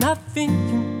 then nothing.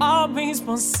 You always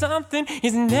want something.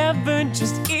 It's never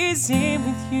just easy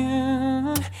with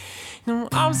you. No,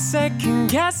 I'm second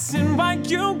guessing why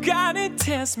you gotta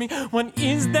test me. What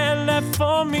is there left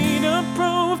for me to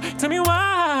prove? Tell me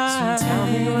why. So tell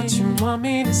me what you want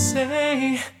me to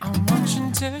say. I want you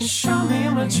to show me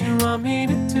what you want me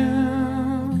to do.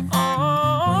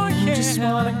 Oh, yeah. You just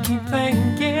wanna keep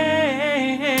playing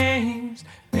games.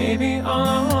 Baby, all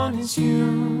I want is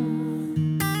you.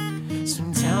 So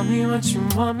tell me what you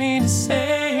want me to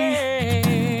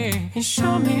say, and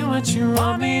show me what you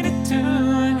want me to do.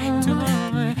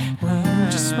 Well, you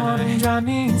just wanna drive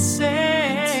me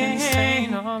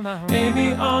insane.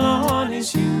 Baby, all I want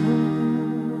is you.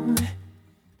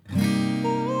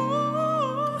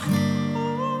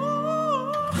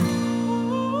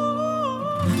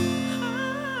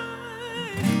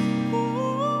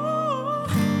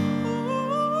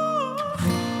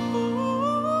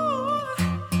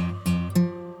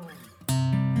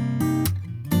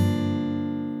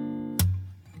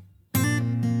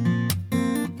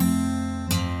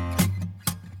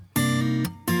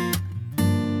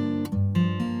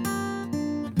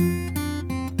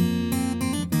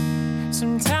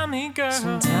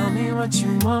 So tell me what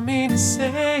you want me to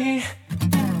say,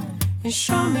 and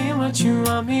show me what you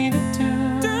want me to do.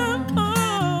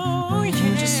 Oh, yeah.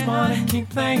 You just wanna keep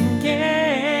playing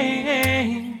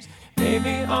games.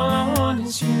 Baby, all I want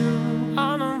is you.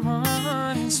 All I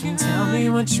want is you. So tell me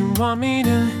what you want me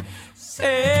to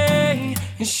say,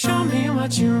 and show me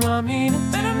what you want me to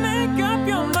do. Better make up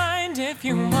your mind if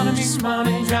you wanna be smart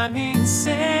and drive me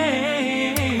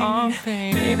insane. Oh,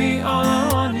 baby, all I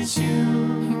want is you.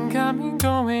 Got me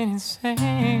going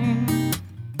insane.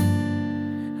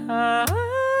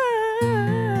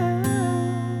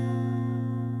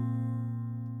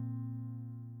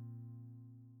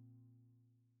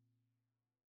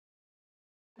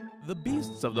 The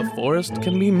beasts of the forest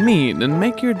can be mean and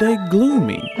make your day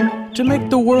gloomy. To make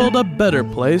the world a better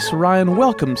place, Ryan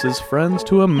welcomes his friends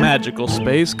to a magical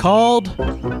space called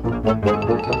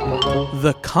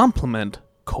the Compliment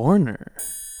Corner.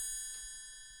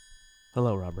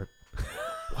 Hello, Robert.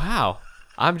 Wow.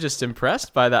 I'm just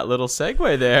impressed by that little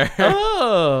segue there.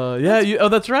 Oh, yeah.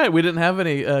 That's right. We didn't have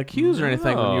any cues or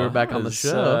anything when you were back on the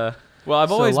show. Well,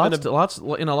 I've always been lots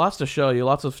to show you.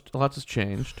 Lots has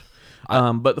changed.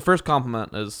 But the first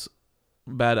compliment is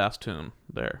badass tune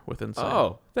there with Insane.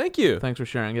 Oh, thank you. Thanks for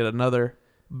sharing it. Another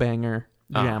banger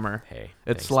jammer. Hey,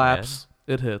 it thanks, slaps.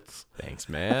 Man. It hits. Thanks,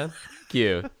 man. Thank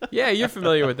you. Yeah, you're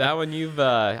familiar with that one.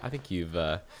 I think you've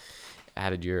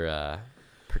added your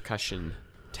percussion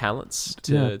talents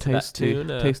to that tune.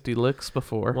 Tasty licks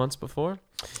before. Once before.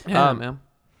 Yeah, man.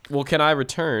 Well, can I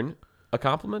return a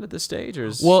compliment at this stage, or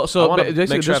just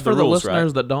for the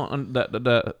listeners that don't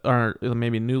that are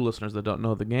maybe new listeners that don't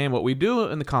know the game, what we do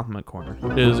in the compliment corner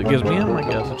is it gives me and my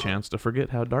guests a chance to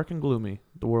forget how dark and gloomy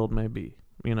the world may be,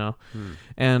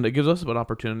 and it gives us an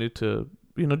opportunity to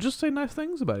just say nice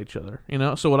things about each other,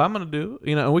 So what I'm going to do,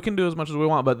 and we can do as much as we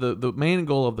want, but the main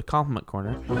goal of the compliment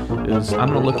corner is I'm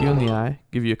going to look you in the eye,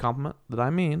 give you a compliment that I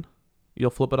mean. You'll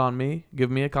flip it on me, give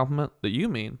me a compliment that you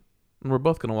mean. And we're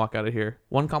both going to walk out of here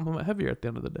one compliment heavier at the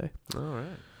end of the day. All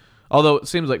right. Although it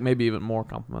seems like maybe even more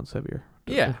compliments heavier.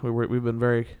 Yeah. We've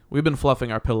been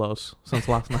fluffing our pillows since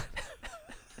last night.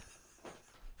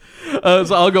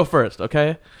 So I'll go first,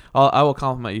 okay? I will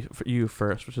compliment you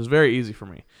first, which is very easy for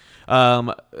me.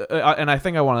 And I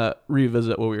think I want to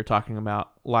revisit what we were talking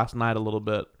about last night a little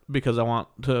bit because I want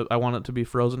it to be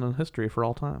frozen in history for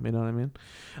all time. You know what I mean?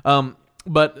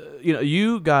 But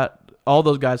you got all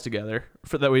those guys together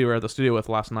that we were at the studio with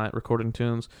last night recording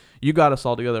tunes. You got us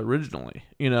all together originally,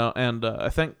 and I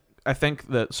think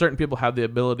that certain people have the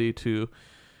ability to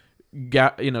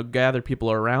gather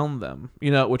people around them,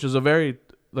 which is a very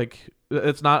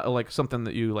it's not like something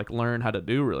that you learn how to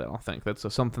do, really. I don't think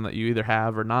that's something that you either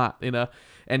have or not,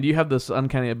 and you have this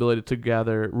uncanny ability to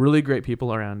gather really great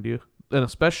people around you, and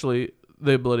especially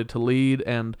the ability to lead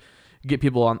and get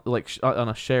people on on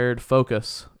a shared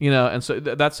focus, and so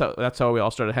that's how we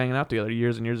all started hanging out together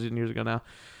years and years and years ago now.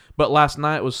 But last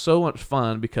night was so much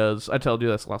fun because I told you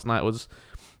this last night was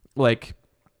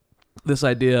this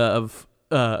idea of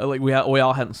we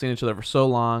all hadn't seen each other for so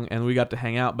long, and we got to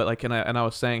hang out. But and I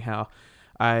was saying how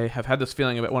I have had this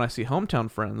feeling about when I see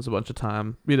hometown friends a bunch of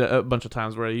times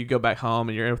where you go back home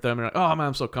and you're in with them and you're like, oh man,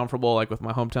 I'm so comfortable with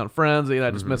my hometown friends,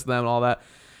 I just miss them and all that.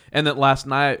 And then last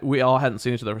night we all hadn't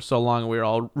seen each other for so long, and we were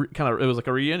all it was like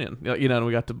a reunion, and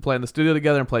we got to play in the studio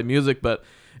together and play music. But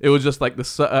it was just like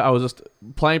this. I was just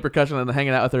playing percussion and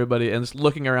hanging out with everybody, and just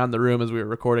looking around the room as we were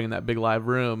recording in that big live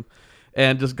room,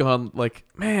 and just going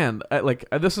man,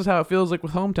 this is how it feels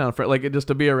with hometown friends. Just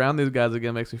to be around these guys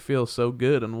again makes me feel so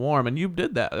good and warm. And you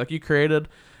did that. You created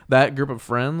that group of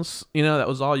friends, that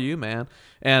was all you, man.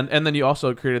 And then you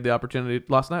also created the opportunity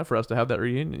last night for us to have that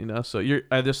reunion, so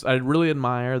I really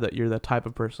admire that you're that type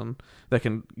of person that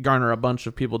can garner a bunch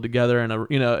of people together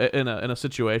in a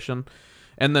situation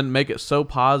and then make it so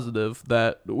positive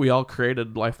that we all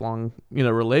created lifelong,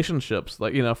 relationships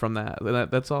from that.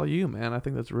 And that's all you, man. I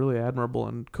think that's really admirable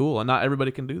and cool, and not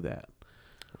everybody can do that.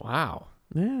 Wow.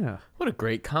 Yeah. What a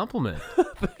great compliment.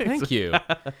 Thank you.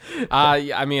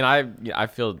 I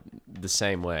feel the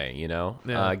same way,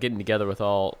 Yeah. Getting together with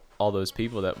all those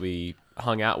people that we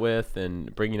hung out with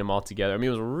and bringing them all together. It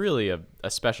was really a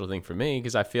special thing for me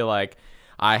because I feel like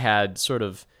I had sort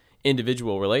of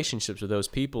individual relationships with those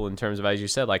people in terms of, as you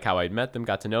said, how I'd met them,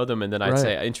 got to know them, and then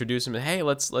I'd introduce them, hey,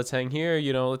 let's hang here,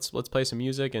 let's play some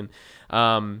music. And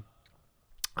what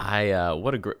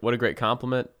a great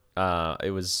compliment.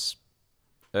 It was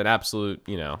an absolute,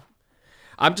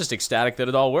 I'm just ecstatic that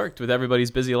it all worked with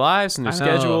everybody's busy lives and their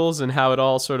schedules and how it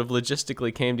all sort of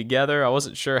logistically came together. I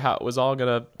wasn't sure how it was all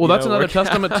gonna. Well, that's another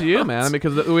testament to you, man,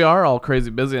 because we are all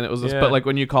crazy busy, and it was. But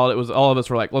when you called, it was all of us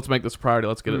were like, let's make this a priority,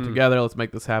 let's get it together, let's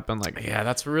make this happen. Yeah,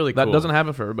 that's really cool. That doesn't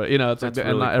happen for everybody, it's and not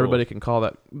cool. Everybody can call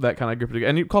that kind of group together.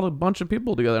 And you called a bunch of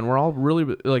people together, and we're all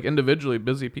really individually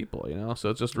busy people, So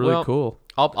it's just really cool.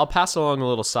 I'll pass along a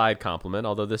little side compliment,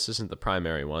 although this isn't the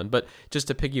primary one. But just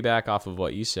to piggyback off of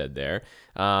what you said there,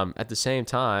 at the same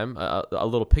time, a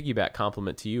little piggyback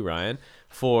compliment to you, Ryan,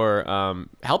 for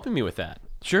helping me with that.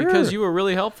 Sure. Because you were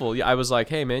really helpful. I was like,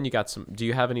 hey, man, do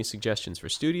you have any suggestions for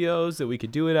studios that we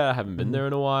could do it at? I haven't been there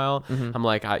in a while. I'm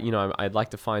like, I'd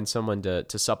like to find someone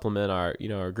to supplement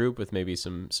our group with maybe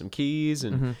some keys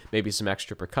and maybe some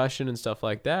extra percussion and stuff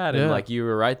like that. Yeah. And you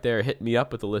were right there hitting me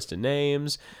up with a list of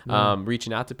names,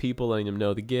 reaching out to people, letting them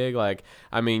know the gig.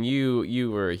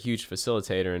 You were a huge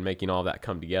facilitator in making all that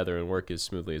come together and work as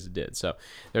smoothly as it did. So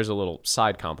there's a little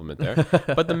side compliment there.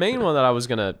 But the main one that I was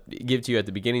going to give to you at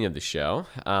the beginning of the show,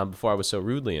 before I was so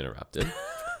rudely interrupted,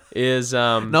 is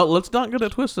no, let's not get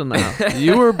it twisted now.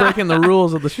 You were breaking the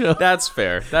rules of the show. That's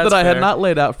fair. That I had not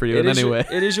laid out for you in any way.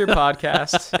 It is your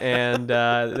podcast, and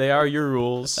they are your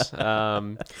rules.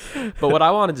 But what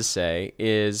I wanted to say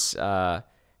is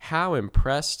how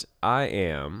impressed I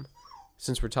am.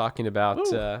 Since we're talking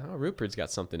about, Rupert's got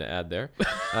something to add there.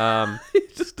 He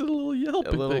just did a little yelp.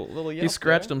 A little yelp. He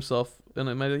scratched himself and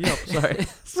it made a yelp. Sorry.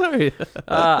 Sorry.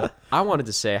 I wanted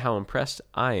to say how impressed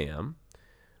I am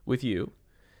with you,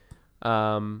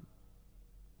 for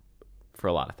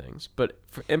a lot of things, but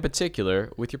in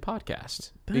particular with your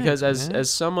podcast. Because as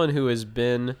someone who has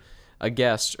been a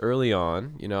guest early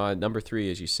on, at number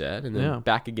 3, as you said, and then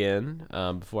back again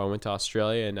before I went to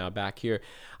Australia, and now back here,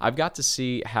 I've got to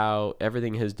see how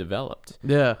everything has developed.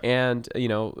 Yeah. And,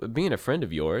 being a friend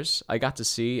of yours, I got to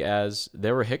see as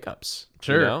there were hiccups.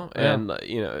 Sure. And,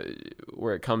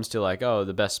 where it comes to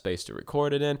the best space to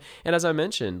record it in. And as I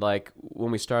mentioned,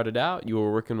 when we started out, you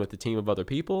were working with a team of other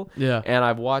people. Yeah. And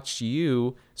I've watched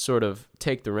you sort of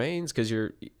take the reins because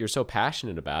you're so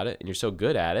passionate about it and you're so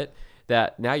good at it,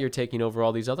 that now you're taking over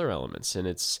all these other elements, and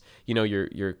it's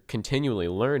you're continually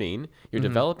learning, you're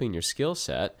developing your skill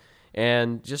set,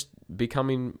 and just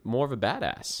becoming more of a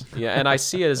badass. Yeah, and I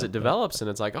see it as it develops, and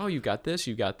it's like, oh, you got this,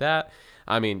 you got that.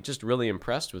 I mean, just really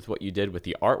impressed with what you did with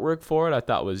the artwork for it. I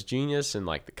thought was genius, and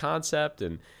like the concept,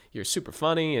 and you're super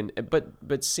funny. And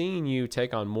but seeing you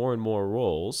take on more and more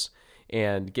roles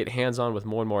and get hands-on with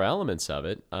more and more elements of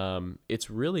it, it's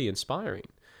really inspiring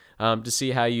to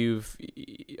see how you've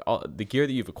the gear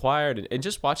that you've acquired, and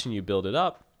just watching you build it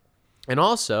up. And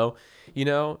also, you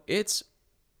know, it's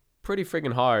pretty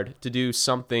friggin' hard to do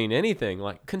anything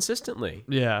like consistently.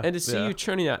 Yeah. And to see you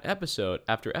churning out episode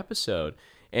after episode.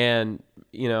 And,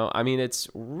 you know, I mean, it's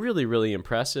really, really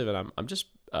impressive. And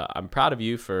I'm proud of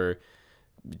you for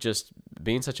just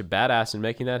being such a badass and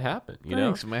making that happen, you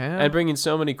Thanks, know? man. And bringing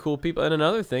so many cool people. And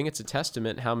another thing, it's a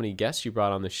testament how many guests you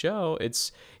brought on the show.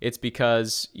 It's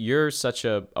because you're such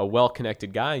a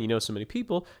well-connected guy and you know so many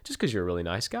people just because you're a really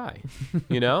nice guy,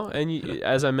 you know? And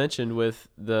as I mentioned with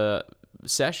the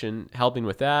session, helping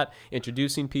with that,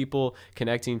 introducing people,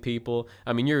 connecting people.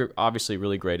 I mean, you're obviously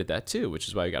really great at that too, which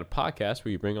is why you got a podcast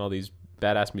where you bring all these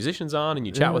badass musicians on and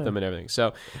you chat with them and everything.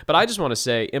 So, but I just want to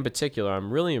say in particular,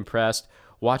 I'm really impressed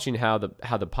watching how the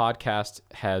podcast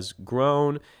has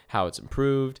grown, how it's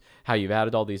improved, how you've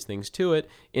added all these things to it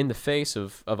in the face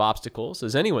of obstacles,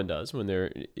 as anyone does when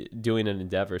they're doing an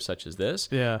endeavor such as this.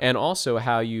 Yeah. And also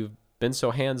how you've been so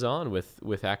hands-on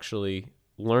with actually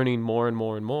learning more and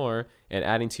more and more and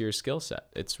adding to your skill set.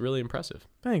 It's really impressive.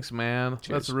 Thanks, man. Cheers.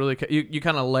 That's really you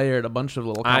kind of layered a bunch of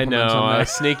little I compliments know, on there.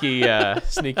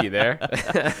 sneaky there.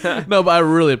 No, but I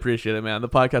really appreciate it, man. The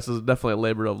podcast is definitely a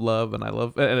labor of love, and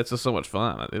and it's just so much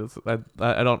fun.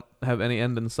 I don't have any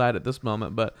end in sight at this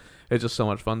moment, but it's just so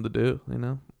much fun to do, you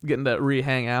know? Getting to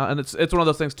re-hang out. And it's one of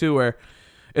those things, too, where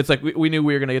it's like we knew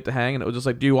we were going to get to hang, and it was just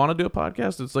like, do you want to do a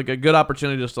podcast? It's like a good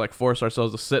opportunity just to like force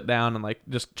ourselves to sit down and like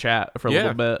just chat for a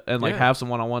little bit and like have some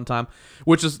one-on-one time,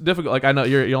 which is difficult. Like I know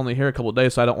you're only here a couple of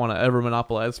days, so I don't want to ever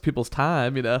monopolize people's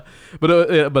time, you know. But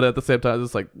at the same time,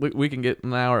 it's like we can get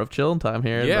an hour of chilling time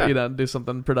here, and, you know, do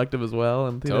something productive as well.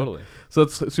 And Totally. know, so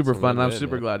it's super fun. And I'm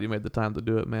super man. glad you made the time to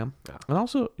do it, man. Yeah. And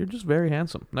also, you're just very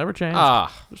handsome. Never changed.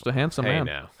 Just a handsome hey man.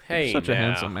 Now. Hey, such now. a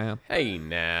handsome man. Hey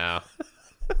now.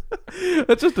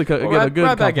 That's just a good right back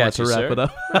compliment at to you, wrap sir. it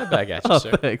up. Right back at you, Oh,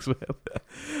 sir. thanks, man.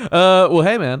 Well,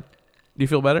 hey, man. Do you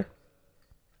feel better?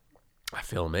 I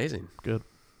feel amazing. Good.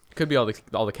 Could be all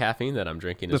the caffeine that I'm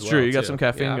drinking That's as well. true. You got too. some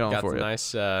caffeine going got for some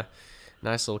you.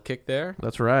 nice little kick there.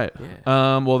 That's right.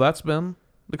 Yeah. Well, that's been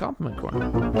the compliment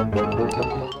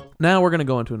corner. Now we're gonna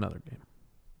go into another game.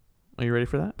 Are you ready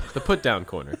for that? The put down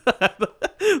corner.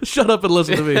 Shut up and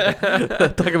listen to me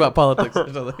talk about politics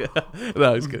or something.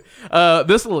 No, he's kidding.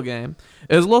 This little game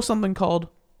is a little something called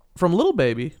From Little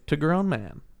Baby to Grown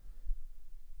Man.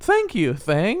 Thank you,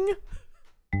 thing.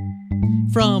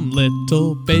 From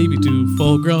little baby to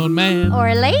full-grown man.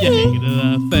 Or lady. You hated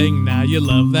a thing, now you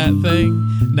love that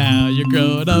thing. Now you're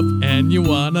grown up and you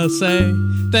wanna say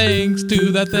thanks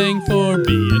to that thing for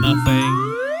being a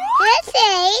thing.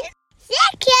 Listen.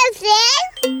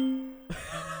 Listen.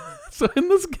 So in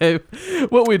this game,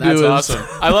 what we do That's is awesome.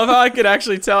 I love how I could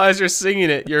actually tell as you're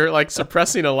singing it, you're like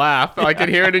suppressing a laugh. I could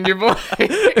hear it in your voice.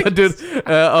 dude.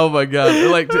 Oh my god,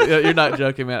 like you're not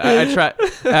joking, man. I tried.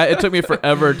 It took me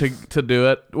forever to do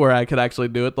it, where I could actually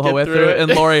do it the whole Get way through through it. it.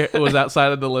 And Lori was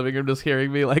outside of the living room, just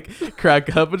hearing me like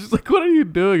crack up, and she's like, "What are you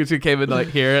doing?" And she came in to like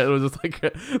hear it, and was just like,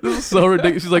 "This is so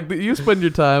ridiculous." She's like, "You spend your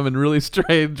time in really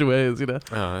strange ways, you know."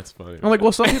 Oh, that's funny. I'm like,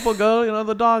 well, some people go, you know,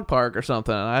 the dog park or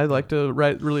something. I like to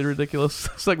write really ridiculous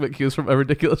segment cues from a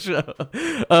ridiculous show.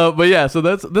 But yeah, so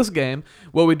that's this game.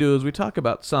 What we do is we talk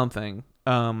about something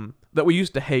that we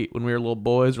used to hate when we were little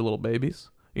boys or little babies,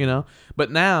 you know.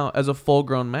 But now, as a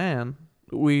full-grown man,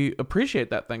 we appreciate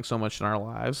that thing so much in our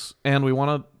lives, and we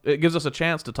want to. It gives us a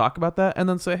chance to talk about that and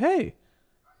then say, "Hey,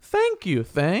 thank you,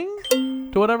 thing,"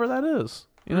 to whatever that is,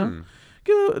 you know.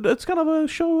 It's kind of a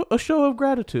show of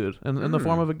gratitude in the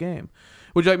form of a game.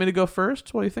 Would you like me to go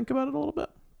first while you think about it a little bit?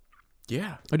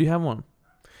 Yeah. Or do you have one?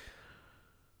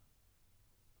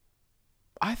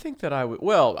 I think that I would.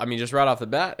 Well, I mean, just right off the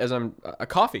bat, as I'm a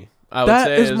coffee. I would That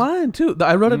say is mine too.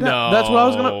 I wrote it down. That's what I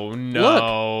was gonna.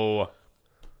 No. Look,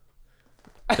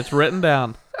 it's written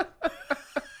down.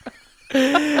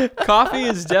 Coffee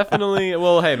is definitely.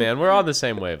 Well, hey man, we're on the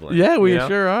same wavelength. Yeah, we you know?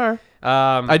 sure are.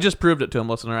 I I just proved it to him,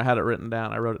 listener. I had it written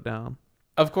down. I wrote it down.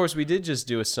 Of course, we did just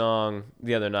do a song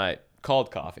the other night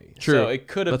called Coffee. True. So it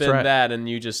could have That's been right. that, and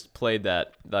you just played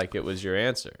that like it was your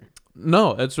answer.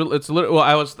 No, it's literally. Well,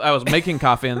 I was making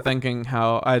coffee and thinking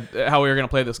how we were gonna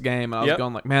play this game, and I was Yep.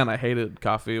 going like, man, I hated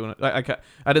coffee when I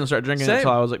didn't start drinking it Same.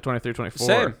 until I was like 23, 24.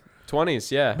 Same.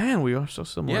 20s, yeah. Man, we are so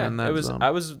similar Yeah, in that zone.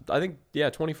 I think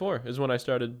 24 is when I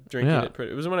started drinking Yeah. it.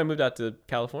 It was when I moved out to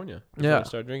California. Yeah. When I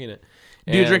started drinking it.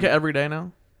 Do you drink And- it every day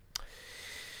now?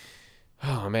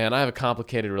 Oh man, I have a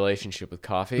complicated relationship with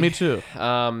coffee. Me too.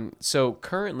 So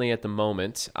currently at the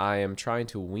moment, I am trying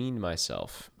to wean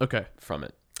myself Okay. from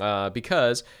it.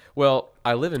 Because, well,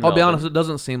 I live in I'll be Melbourne. honest, it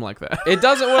doesn't seem like that. It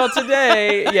doesn't. Well,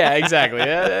 today, yeah, exactly.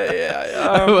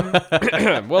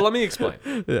 Well, let me explain.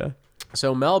 Yeah.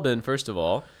 So Melbourne, first of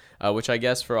all, which I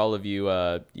guess for all of you,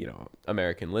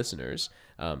 American listeners,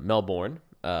 Melbourne,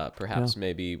 perhaps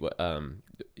maybe,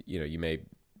 you may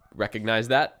recognize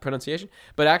that pronunciation,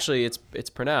 but actually, it's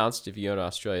pronounced. If you go to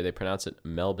Australia, they pronounce it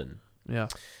Melbourne. Yeah.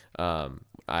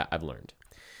 I've learned.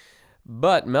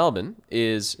 But Melbourne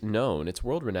is known, it's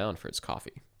world renowned for its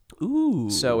coffee.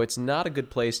 Ooh. So it's not a good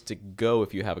place to go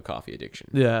if you have a coffee addiction.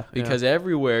 Yeah. Because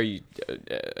everywhere you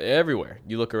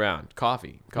look around,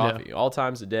 coffee, all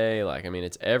times a day.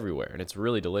 It's everywhere, and it's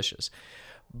really delicious.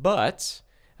 But,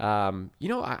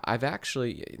 I've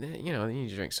actually, you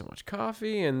drink so much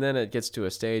coffee, and then it gets to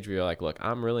a stage where you're like, look,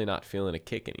 I'm really not feeling a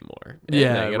kick anymore.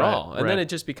 At all. And then it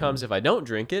just becomes, if I don't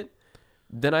drink it,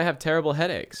 then I have terrible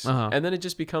headaches. And then it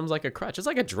just becomes like a crutch. It's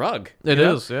like a drug. It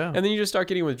is, yeah. And then you just start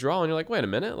getting withdrawal, and you're like, wait a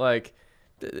minute,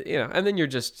 and then you're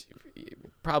just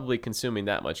probably consuming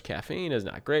that much caffeine is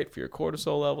not great for your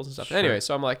cortisol levels and stuff. Sure. Anyway,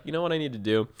 so I'm like, you know what I need to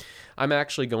do? I'm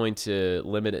actually going to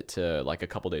limit it to like a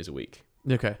couple days a week.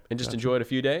 Okay. And just enjoy it a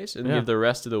few days and Yeah. give the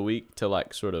rest of the week to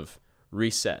like sort of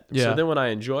reset. Yeah. So then when I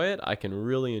enjoy it, I can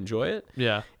really enjoy it.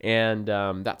 Yeah. And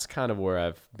that's kind of where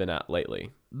I've been at lately.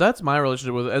 That's my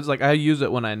relationship with it. It's like I use it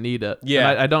when I need it. Yeah.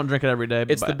 And I don't drink it every day.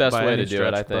 It's the best by way any to do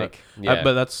it, I stretch, think.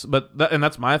 But, Yeah. and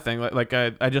that's my thing.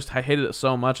 I hated it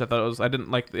so much. I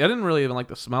didn't really even like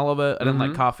the smell of it. I didn't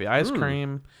like coffee ice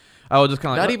cream. I was just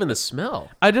kind of like, Not even the smell.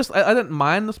 I didn't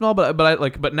mind the smell,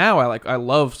 but now I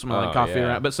love smelling coffee yeah.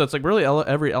 around. But so it's like really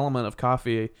every element of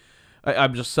coffee.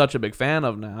 I'm just such a big fan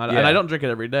of now, and Yeah. I don't drink it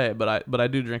every day, but I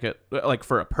do drink it like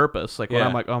for a purpose. Like when Yeah.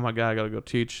 I'm like, oh my god, I gotta go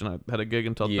teach, and I had a gig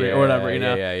until 3 or whatever,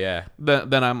 Yeah.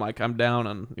 Then I'm like, I'm down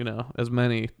on as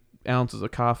many ounces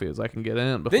of coffee as I can get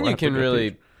in. Before Then I you have to can go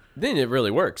really, teach. then it really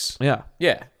works. Yeah.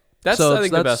 Yeah. That's, So I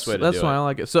think, the best way to do it. That's why I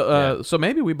like it. So so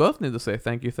maybe we both need to say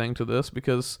thank you thing to this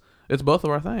because it's both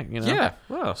of our thing. Yeah.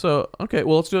 Wow. So okay,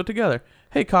 well let's do it together.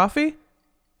 Hey, coffee.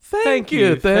 Thank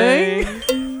you, thing.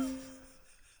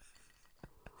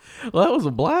 Well, that was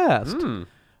a blast.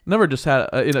 Never just had.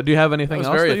 Do you have anything That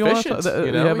was else very that you want efficient, to? you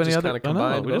Do know? you have We any just other? kinda I know,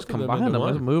 combined we just both of them combined into them.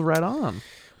 one. Let's move right on.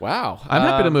 Wow. I'm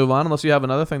happy to move on unless you have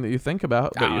another thing that you think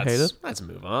about that you hated. Let's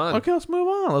move on. Okay, let's move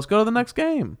on. Let's go to the next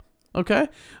game. Okay,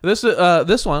 this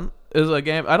one is a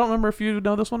game. I don't remember if you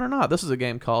know this one or not. This is a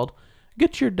game called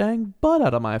 "Get Your Dang Butt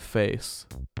Out of My Face."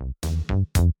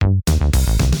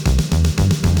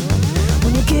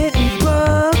 When you're getting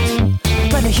bugged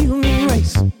by the human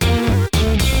race,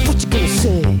 what you gonna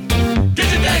say?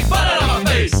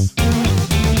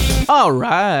 All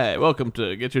right, welcome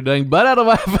to Get Your Dang Butt Out of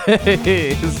My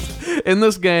Face. In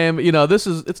this game,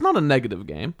 it's not a negative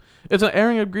game. It's an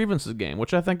airing of grievances game,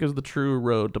 which I think is the true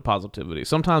road to positivity.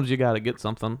 Sometimes you got to get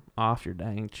something off your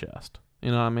dang chest.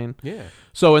 You know what I mean? Yeah.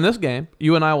 So in this game,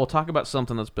 you and I will talk about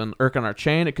something that's been irking our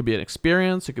chain. It could be an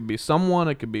experience. It could be someone.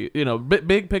 It could be,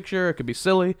 big picture. It could be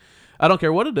silly. I don't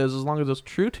care what it is, as long as it's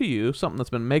true to you, something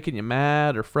that's been making you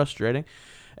mad or frustrating.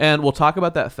 And we'll talk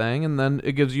about that thing, and then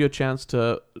it gives you a chance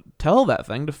to tell that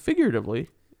thing to figuratively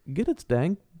get its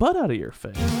dang butt out of your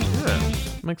face. Yeah.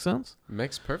 Makes sense?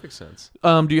 Makes perfect sense.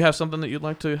 Do you have something that you'd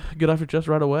like to get off your chest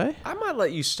right away? I might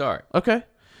let you start. Okay.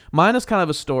 Mine is kind of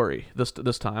a story this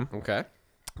time. Okay.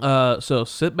 So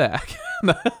sit back.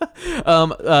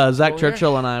 Zach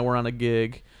Churchill and I were on a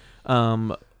gig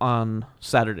on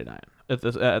Saturday night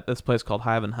at this place called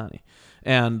Hive and Honey,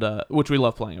 and which we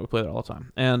love playing. We play there all the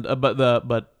time. And but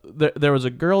there was a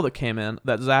girl that came in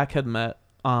that Zach had met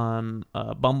on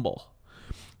Bumble.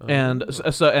 And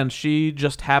and she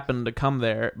just happened to come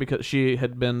there because she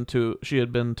had been to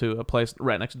a place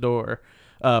right next door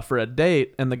for a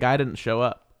date, and the guy didn't show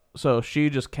up. So she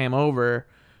just came over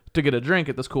to get a drink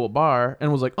at this cool bar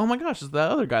and was like, "Oh my gosh, it's that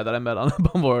other guy that I met on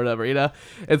Bumble or whatever,"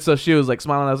 And so she was like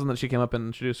smiling at us, and then she came up and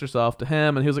introduced herself to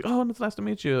him, and he was like, "Oh, it's nice to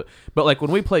meet you." But like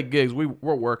when we play gigs, we're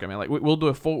working. I mean, like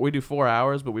we do 4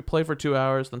 hours, but we play for 2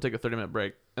 hours, then take a 30-minute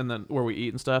break, and then where we eat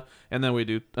and stuff, and then we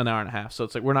do an hour and a half. So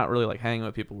it's like we're not really like hanging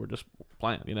with people; we're just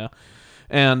playing,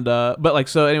 And but like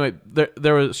so anyway,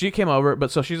 she came over,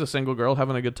 but so she's a single girl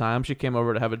having a good time. She came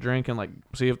over to have a drink and like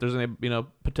see if there's any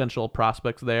potential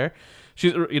prospects there.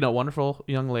 She's wonderful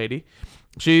young lady,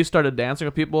 she started dancing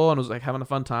with people and was like having a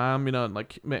fun time, you know, and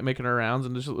like making her rounds,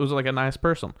 and just, it was like a nice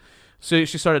person. So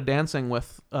she started dancing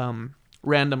with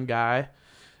random guy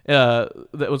that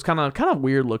was kind of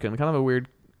weird looking, kind of a weird,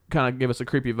 kind of gave us a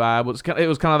creepy vibe. It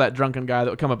was kind of that drunken guy that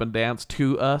would come up and dance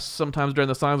to us sometimes during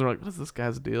the songs. And we're like, what is this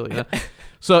guy's deal? You know?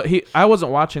 So I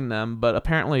wasn't watching them, but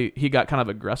apparently he got kind of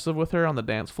aggressive with her on the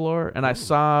dance floor, and I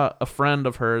saw a friend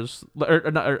of hers,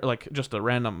 or like just a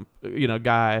random, you know,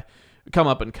 guy come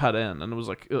up and cut in, and it was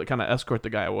like kind of escort the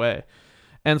guy away.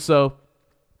 And so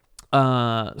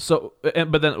but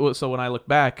then when I look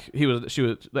back, I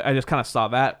just kind of saw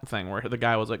that thing where the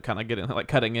guy was like kind of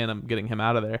cutting in and getting him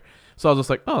out of there. So I was just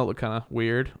like, oh, it looked kind of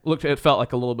weird. It felt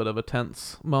like a little bit of a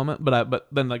tense moment, but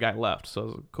then the guy left, so it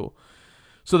was cool.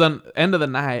 So then end of the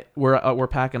night, we're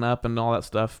packing up and all that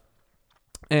stuff.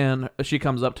 And she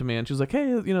comes up to me and she's like, hey,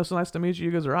 you know, so nice to meet you.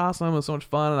 You guys are awesome. It was so much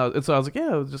fun. And so I was like,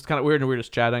 yeah, it was just kind of weird. And we were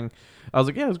just chatting. I was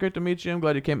like, yeah, it was great to meet you. I'm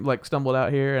glad you stumbled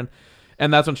out here.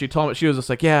 And that's when she told me, she was just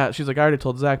like, yeah, she's like, I already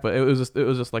told Zach, but it was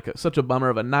just like such a bummer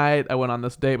of a night. I went on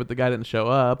this date, but the guy didn't show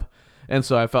up. And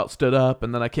so I stood up,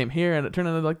 and then I came here, and it turned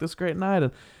into like this great night.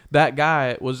 And that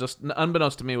guy was just,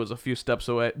 unbeknownst to me, was a few steps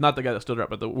away. Not the guy that stood up,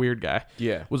 but the weird guy.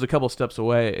 Yeah. Was a couple steps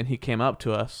away, and he came up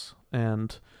to us,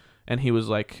 and he was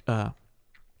like,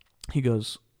 he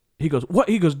goes, what?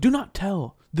 He goes, do not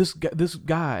tell this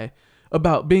guy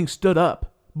about being stood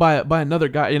up by another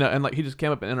guy, you know, and like he just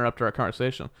came up and interrupted our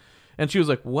conversation. And she was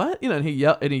like, what? You know, and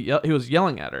he was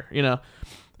yelling at her, you know.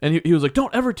 And he was like,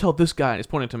 don't ever tell this guy. And he's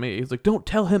pointing to me. He's like, don't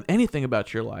tell him anything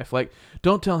about your life. Like,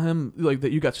 don't tell him like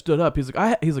that you got stood up. He's like,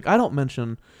 I don't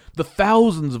mention the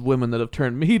thousands of women that have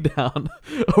turned me down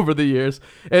over the years.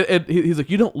 And he's like,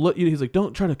 he's like,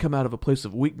 don't try to come out of a place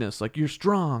of weakness. Like, you're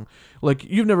strong. Like,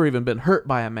 you've never even been hurt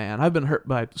by a man. I've been hurt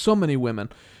by so many women.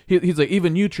 He's like,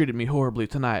 even you treated me horribly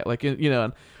tonight. Like, you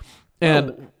know,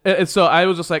 and so I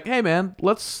was just like, hey man,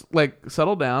 let's like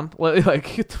settle down,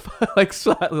 like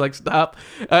stop.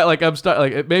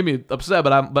 It made me upset,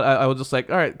 but I was just like,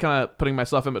 all right, kind of putting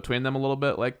myself in between them a little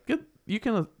bit, like, you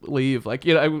can leave, like,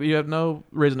 you know, you have no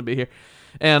reason to be here.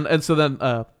 And so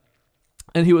then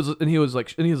and he was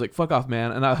like, fuck off,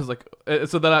 man. And I was like,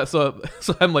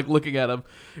 so I'm like looking at him,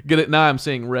 now I'm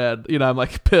seeing red, you know, I'm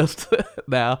like pissed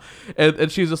now. And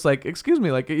she's just like, excuse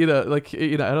me, like, you know,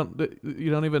 I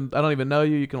don't even know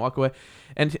you. You can walk away.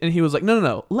 And he was like,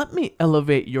 no, let me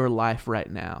elevate your life right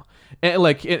now. And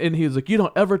like, and he was like, you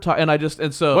don't ever talk.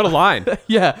 And so what a line.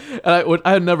 Yeah. And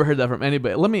I had never heard that from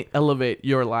anybody. Let me elevate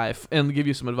your life and give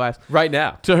you some advice right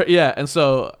now to her. Yeah. And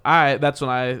so that's when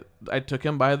I took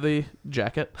him by the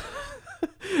jacket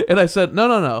and I said,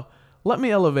 no, let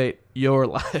me elevate your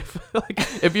life.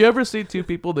 Like, if you ever see two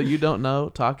people that you don't know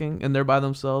talking and they're by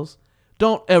themselves,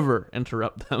 don't ever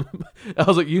interrupt them. I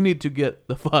was like, you need to get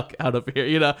the fuck out of here,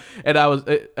 you know? And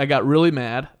I got really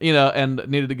mad, you know, and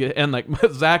needed to get, and like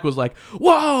Zach was like,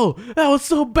 whoa, that was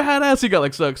so badass. He got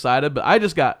like so excited, but I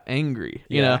just got angry,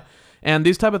 you know? And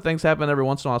these type of things happen every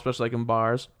once in a while, especially like in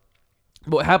bars.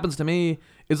 But what happens to me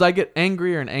is I get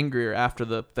angrier and angrier after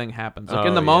the thing happens. Like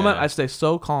in the moment, I stay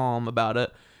so calm about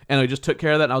it. And I just took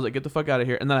care of that, and I was like, get the fuck out of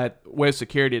here. And then I waved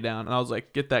security down, and I was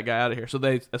like, get that guy out of here. So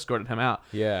they escorted him out.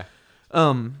 Yeah.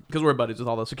 Because we're buddies with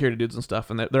all the security dudes and stuff,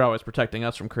 and they're always protecting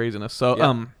us from craziness.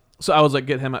 So, so I was like,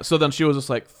 get him out. So then she was just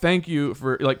like, thank you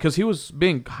for, like, because he was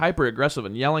being hyper aggressive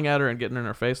and yelling at her and getting in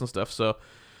her face and stuff. So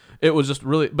it was just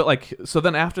really, but like, so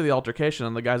then after the altercation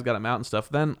and the guys got him out and stuff,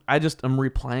 then I just am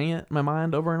replaying it in my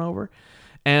mind over and over.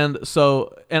 And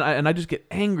so, and I just get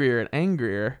angrier and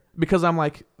angrier because I'm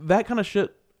like, that kind of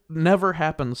shit never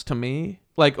happens to me,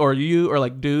 like, or you, or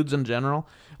like dudes in general.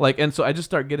 Like, and so I just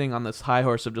start getting on this high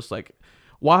horse of just like,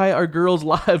 why are girls'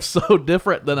 lives so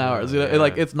different than ours? You know,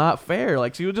 like, it's not fair.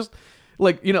 Like, so you just,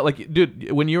 like, you know, like,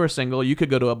 dude, when you were single, you could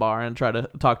go to a bar and try to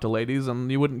talk to ladies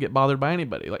and you wouldn't get bothered by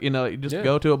anybody. Like, you know, you just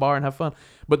go to a bar and have fun.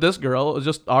 But this girl is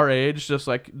just our age, just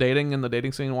like dating in the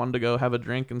dating scene, wanted to go have a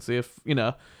drink and see if, you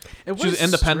know, she's an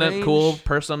independent, cool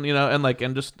person, you know, and like,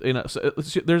 and just, you know, so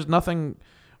there's nothing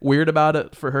weird about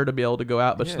it for her to be able to go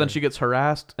out, but then she gets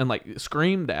harassed and like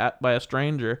screamed at by a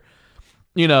stranger,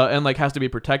 you know, and like has to be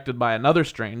protected by another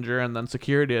stranger, and then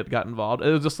security had got involved. It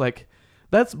was just like,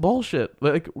 that's bullshit.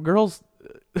 Like, girls,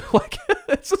 like,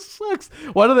 it just sucks.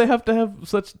 Why do they have to have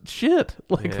such shit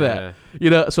like that? You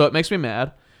know, so it makes me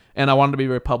mad, and I wanted to be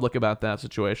very public about that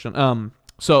situation.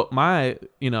 So my,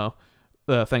 you know,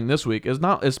 thing this week is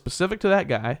specific to that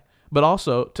guy, but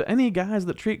also to any guys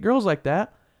that treat girls like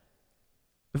that.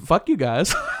 Fuck you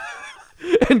guys,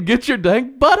 and get your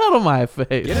dang butt out of my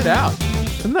face. Get it out.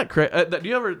 Isn't that crazy?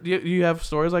 Do you have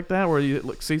stories like that where you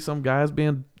like see some guys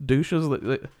being douches?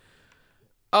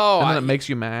 Oh, and then it makes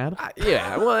you mad.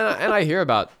 Yeah, well, and I hear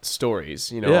about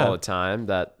stories, Yeah. all the time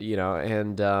that,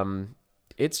 and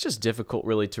it's just difficult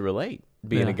really to relate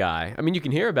being Yeah. a guy. I mean, you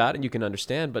can hear about it and you can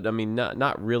understand, but I mean,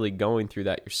 not really going through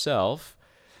that yourself.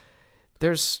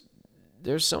 There's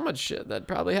so much shit that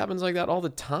probably happens like that all the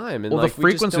time. And Well, like, the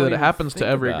we just frequency don't that it even happens to think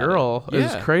every about it. girl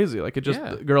is Yeah. crazy. Like, it just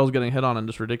Yeah. girls getting hit on in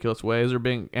just ridiculous ways or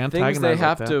being antagonized. Things they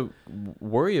have like that. to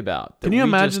worry about. that Can you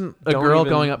we just imagine a don't girl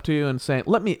even- going up to you and saying,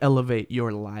 "Let me elevate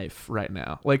your life right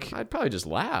now"? Like, I'd probably just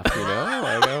laugh,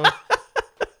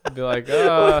 I'd be like,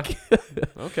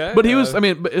 okay. but he was. I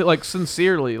mean, like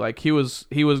sincerely, like he was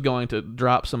going to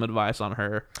drop some advice on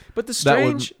her but the that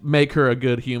would strange, make her a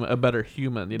good human, a better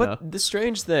human. You know? but the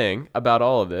strange thing about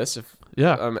all of this,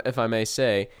 if I may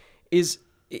say, is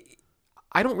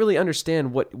I don't really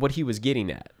understand what he was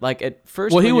getting at. Like at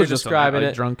first, Well, when he you're was just describing a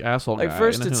it, drunk asshole like guy.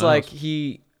 first you know, it's who like knows?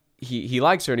 he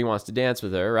likes her and he wants to dance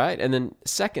with her, right? And then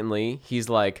secondly, he's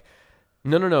like,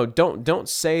 no, don't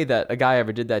say that a guy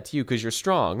ever did that to you because you're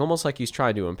strong. Almost like he's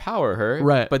trying to empower her,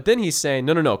 Right. But then he's saying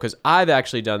no, because I've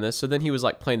actually done this. So then he was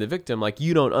like playing the victim, like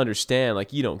you don't understand,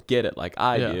 like you don't get it, like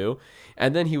I Yeah. do.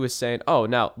 And then he was saying, oh,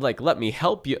 now like let me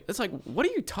help you. It's like, what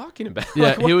are you talking about?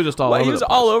 Yeah, Like, he was just all over. He was the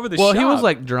all place. over the Well, shop. he was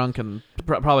like drunk and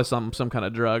probably some kind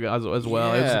of drug as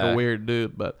well. He was just Yeah. a weird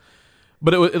dude, but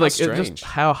it was like it strange. just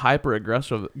how hyper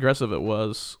aggressive it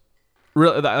was.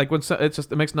 Really, like when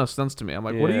it makes no sense to me. I'm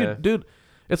like, what are Yeah. you, dude?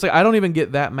 It's like I don't even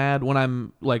get that mad when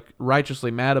I'm like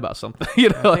righteously mad about something. You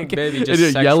know, I like think maybe and just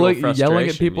you're sexual yelling at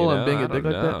frustration, people and being I a dick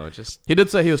don't like know. that. Just He did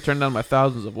say he was turned down by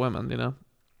thousands of women. You know,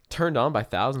 turned on by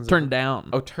thousands. turned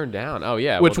down. Turned down. Oh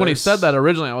yeah. Which well, when he there's- said that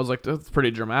originally, I was like, that's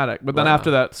pretty dramatic. But then Wow.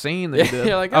 after that scene that he did,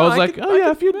 You're like, I was oh, I like, could- oh I yeah,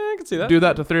 could- if you I could see that. do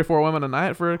that to 3 or 4 women a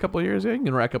night for a couple of years, yeah, you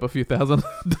can rack up a few thousand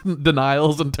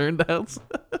denials and turn downs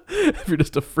if you're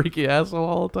just a freaky asshole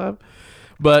all the time.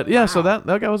 But yeah, so that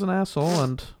guy was an asshole,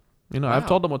 and I've Wow.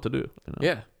 told them what to do.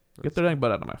 Yeah. Get their dang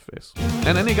butt out of my face.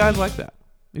 And any guys like that,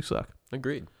 you suck.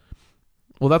 Agreed.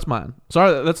 Well, that's mine.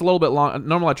 Sorry, that's a little bit long.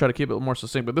 Normally, I try to keep it more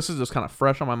succinct, but this is just kind of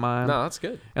fresh on my mind. No, that's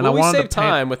good. And well, I we wanted to save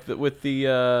time with the.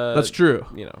 That's true.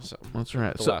 So That's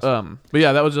right. The So, last but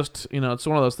yeah, that was just it's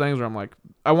one of those things where I'm like,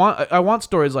 I want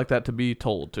stories like that to be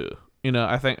told too.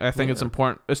 I think it's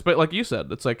important. But like you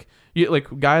said, it's like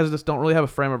guys just don't really have a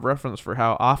frame of reference for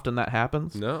how often that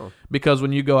happens. no. Because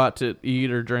when you go out to eat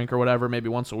or drink or whatever, maybe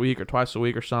once a week or twice a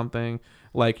week or something,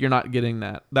 like you're not getting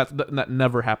that. That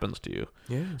never happens to you.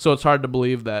 Yeah. So it's hard to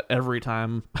believe that every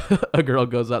time a girl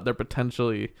goes out, they're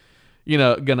potentially,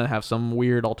 gonna have some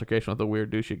weird altercation with a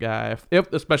weird douchey guy.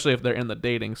 Especially if they're in the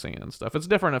dating scene and stuff. It's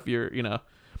different if you're,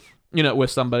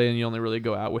 with somebody and you only really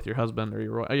go out with your husband or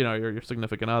your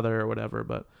significant other or whatever.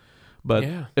 But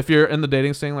Yeah. if you're in the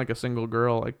dating scene, like a single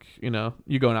girl, like you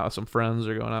going out with some friends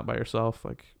or going out by yourself,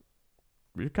 like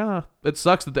you're kind of. It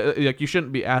sucks that like you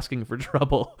shouldn't be asking for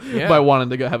trouble Yeah. by wanting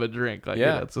to go have a drink. Like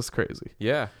Yeah. it's just crazy.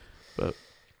 Yeah. But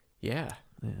Yeah.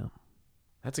 yeah.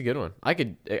 That's a good one. I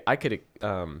could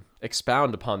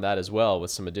expound upon that as well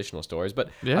with some additional stories, but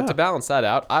Yeah. to balance that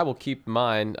out, I will keep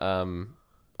mine.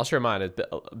 I'll share mine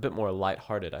a bit more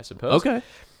lighthearted, I suppose. Okay.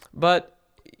 But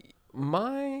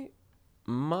my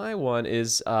one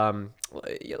is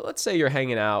let's say you're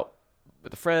hanging out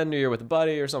with a friend or you're with a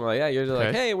buddy or something like that. You're just like,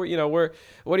 Okay. hey, we're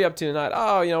what are you up to tonight?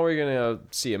 Oh, we're gonna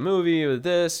see a movie with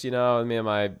this, me and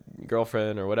my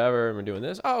girlfriend or whatever, and we're doing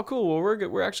this. Oh, cool. Well,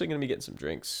 we're actually gonna be getting some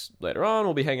drinks later on.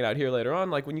 We'll be hanging out here later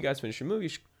on. Like when you guys finish your movie, you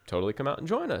should totally come out and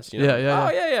join us. Yeah, yeah,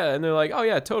 Oh yeah. And they're like, oh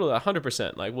yeah, totally,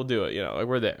 100%. Like we'll do it. Like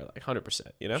we're there, like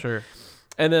 100%. Sure.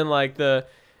 And then the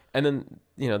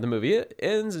movie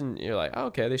ends and you're like, oh,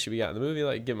 okay, they should be out in the movie.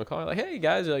 Like give them a call, like, hey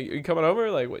guys, are you coming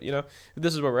over? Like what,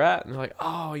 this is where we're at. And they're like,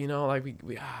 oh, like we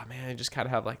man, I just kind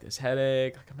of have like this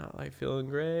headache. Like I'm not like feeling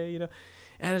great, And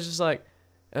it's just like,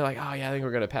 they're like, oh yeah, I think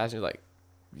we're gonna pass. And you're like,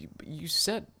 you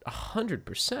said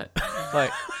 100%.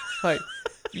 like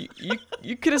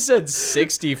you could have said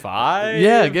 65.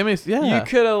 Yeah, give me. Yeah. You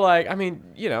could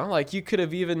have you could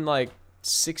have even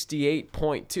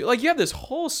 68.2. Like you have this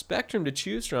whole spectrum to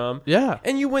choose from. Yeah.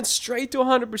 And you went straight to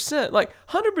 100%. Like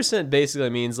 100% basically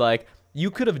means like you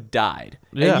could have died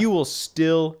Yeah. and you will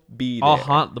still be there. I'll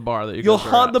haunt the bar that You'll guys are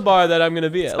haunt at. the bar that I'm going to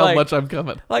be at. How much I'm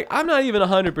coming. Like I'm not even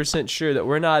 100% sure that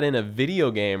we're not in a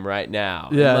video game right now.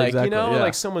 Yeah, like exactly, yeah.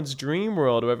 like someone's dream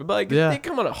world or whatever. But like Yeah. they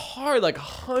come on hard, like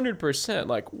 100%.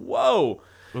 Like whoa,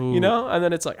 Ooh. and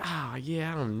then it's like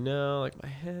yeah, I don't know. Like my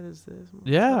head is this.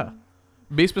 Yeah.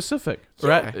 Be specific. Yeah.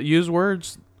 Right. Use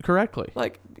words correctly.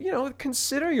 Like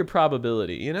consider your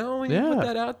probability. When you Yeah. put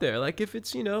that out there. Like if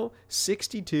it's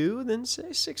 62, then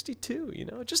say 62.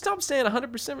 Just stop saying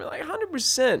 100%. Like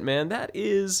 100%, man. That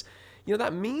is.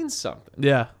 that means something.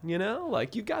 Yeah.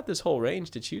 Like you got this whole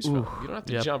range to choose from. You don't have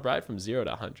to jump right from 0 to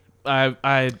 100. I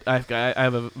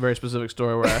have a very specific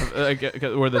story where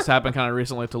where this happened kind of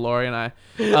recently to Lori and I.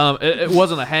 It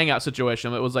wasn't a hangout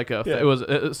situation. It was like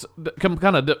it's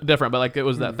kind of different, but like it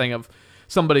was that thing of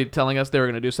somebody telling us they were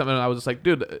going to do something, and I was just like,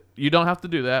 dude, you don't have to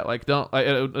do that. Like, don't.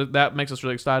 That makes us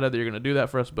really excited that you're going to do that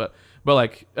for us, but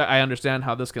like, I understand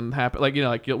how this can happen. Like,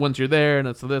 like once you're there and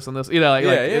it's this and this, it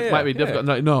might be difficult.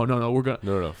 Yeah. No, we're gonna.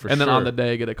 No, for sure. And then on the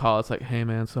day, get a call. It's like, hey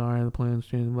man, sorry, the plan's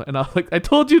changed. And I was like, I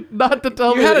told you not to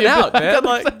tell me. You had it out, man.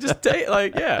 Like, just take,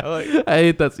 like, yeah. Like, I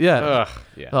hate that. Yeah. Ugh,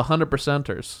 yeah. The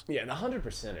 100%ers. Yeah, the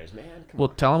 100%ers, man. Well,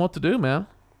 tell them what to do, man.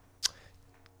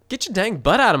 Get your dang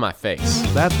butt out of my face.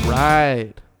 That's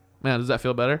right. Man, does that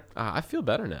feel better? I feel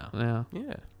better now. Yeah.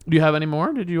 Yeah. Do you have any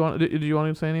more? Did you want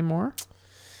to say any more?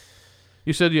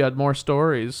 You said you had more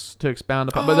stories to expound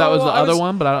upon, but that was the other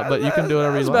one. But you can do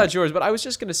whatever you like. About yours, but I was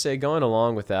just gonna say, going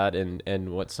along with that,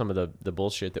 and what some of the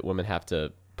bullshit that women have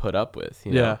to put up with.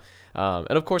 You know?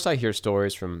 And of course, I hear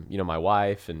stories from my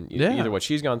wife and either what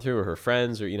she's gone through or her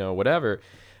friends or whatever.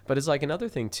 But it's like another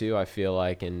thing too. I feel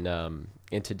like in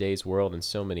today's world in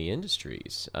so many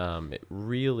industries, it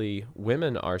really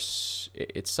women are.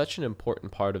 It's such an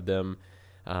important part of them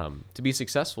to be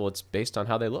successful. It's based on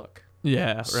how they look.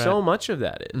 Yeah, right. So much of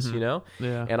that is,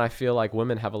 Yeah. And I feel like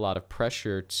women have a lot of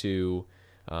pressure to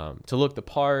look the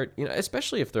part,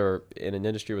 especially if they're in an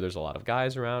industry where there's a lot of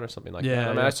guys around or something like that.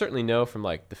 I mean, I certainly know from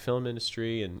like the film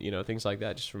industry and things like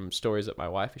that, just from stories that my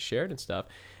wife has shared and stuff.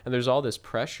 And there's all this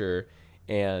pressure.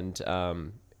 And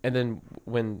then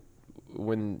when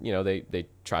they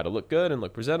try to look good and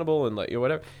look presentable and like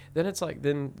whatever, then it's like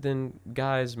then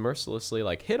guys mercilessly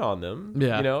like hit on them,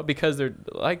 because they're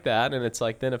like that. And it's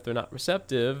like, then if they're not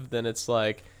receptive, then it's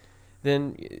like,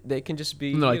 then they can just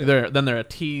be they're a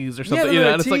tease or something.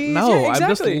 And it's like, no, exactly. I'm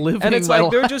just living and it's my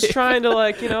like life. they're just trying to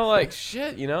like like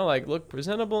shit, like look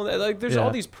presentable. Like there's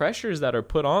all these pressures that are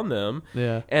put on them,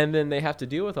 and then they have to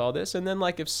deal with all this. And then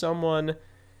like if someone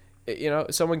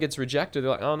gets rejected,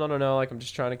 they're like, oh, no, like I'm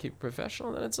just trying to keep professional.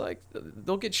 And then it's like,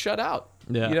 they'll get shut out.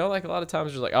 Yeah. Like a lot of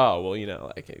times they're like, oh,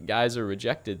 well, like guys are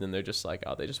rejected. Then they're just like,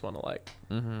 oh, they just want to like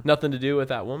nothing to do with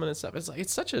that woman and stuff. It's like,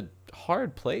 it's such a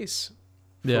hard place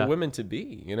for women to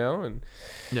be, and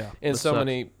in so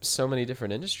many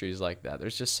different industries like that,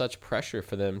 there's just such pressure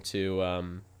for them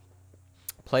to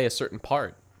play a certain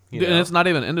part. And it's not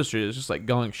even industry. It's just like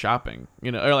going shopping,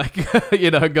 or like,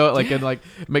 go like and like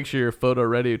make sure you're photo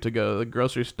ready to go to the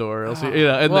grocery store, or else, and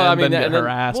then get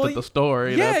harassed at the store.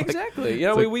 Exactly.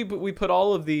 We put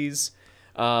all of these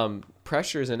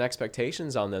pressures and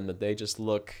expectations on them that they just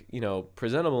look,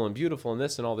 presentable and beautiful and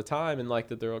this and all the time, and like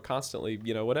that they're constantly,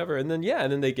 whatever. And then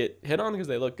and then they get hit on because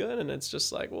they look good, and it's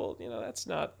just like, well, that's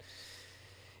not.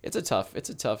 It's a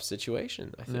tough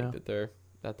situation. I think that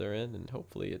they're in, and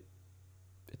hopefully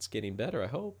it's getting better, I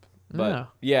hope. But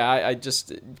I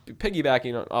just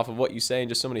piggybacking off of what you say, and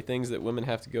just so many things that women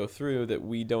have to go through that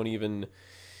we don't even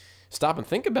stop and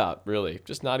think about, really,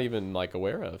 just not even like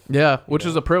aware of. Yeah, which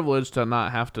is a privilege to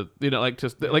not have to, like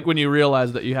just like when you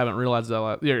realize that you haven't realized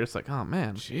that, you're just like, oh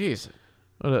man, jeez.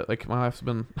 Like my life's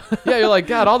been you're like,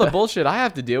 God, all the bullshit I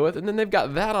have to deal with, and then they've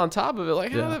got that on top of it.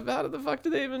 Like, how the fuck do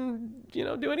they even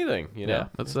do anything? Yeah,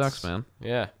 that sucks, man.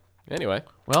 Yeah. Anyway,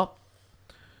 well,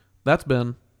 that's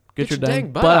been get your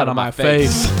dang butt out of my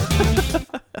face.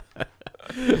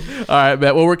 All right,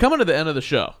 man. Well, we're coming to the end of the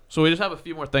show, so we just have a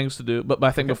few more things to do. But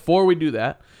I think before we do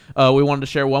that, we wanted to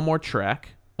share one more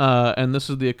track. And this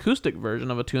is the acoustic version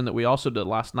of a tune that we also did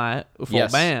last night, full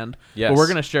band. Yes. But we're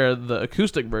going to share the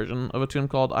acoustic version of a tune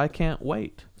called I Can't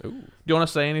Wait. Ooh. Do you want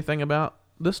to say anything about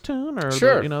this tune, or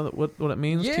sure. what it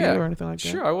means to you or anything like that?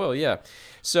 Sure, I will, yeah.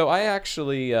 So I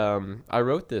actually, I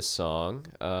wrote this song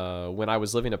when I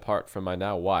was living apart from my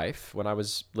now wife, when I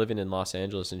was living in Los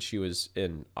Angeles and she was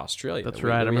in Australia. That's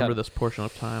right, I remember this portion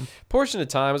of time. It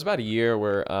was about a year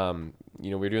where,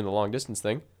 we were doing the long distance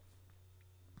thing.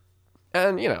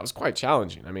 And, it was quite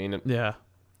challenging. I mean,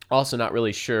 also not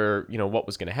really sure, what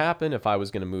was going to happen, if I was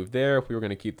going to move there, if we were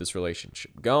going to keep this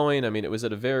relationship going. I mean, it was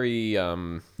at a very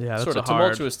sort of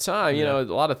tumultuous time, a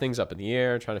lot of things up in the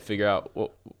air, trying to figure out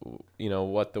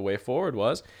what the way forward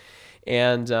was.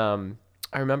 And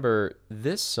I remember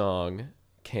this song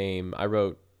I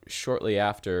wrote shortly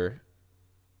after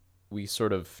we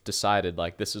sort of decided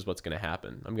like this is what's going to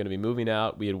happen. I'm going to be moving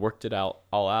out. We had worked it out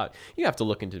all out. You have to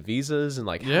look into visas and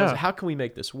like how can we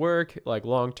make this work like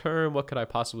long term? What could I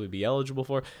possibly be eligible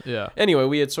for? Yeah. Anyway,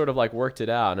 we had sort of like worked it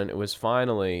out, and it was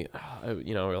finally,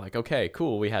 we're like, okay,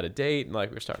 cool. We had a date, and like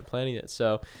we were starting planning it.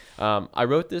 So I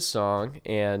wrote this song,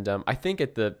 and I think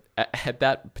at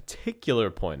that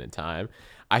particular point in time,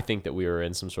 I think that we were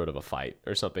in some sort of a fight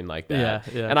or something like that.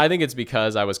 Yeah. And I think it's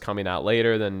because I was coming out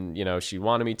later than, she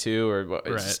wanted me to, or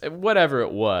whatever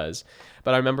it was.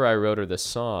 But I remember I wrote her this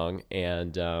song,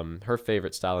 and her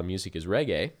favorite style of music is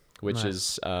reggae, which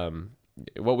is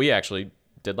what we actually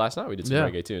did last night. We did some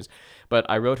reggae tunes. But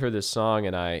I wrote her this song,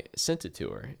 and I sent it to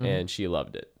her, and she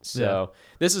loved it. So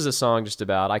this is a song just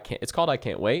about, it's called I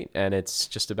Can't Wait, and it's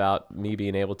just about me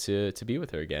being able to be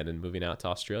with her again and moving out to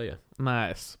Australia.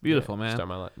 Nice. Beautiful, man. Start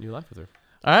my new life with her.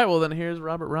 All right, well then here's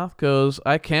Robert Rothko's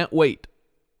I Can't Wait.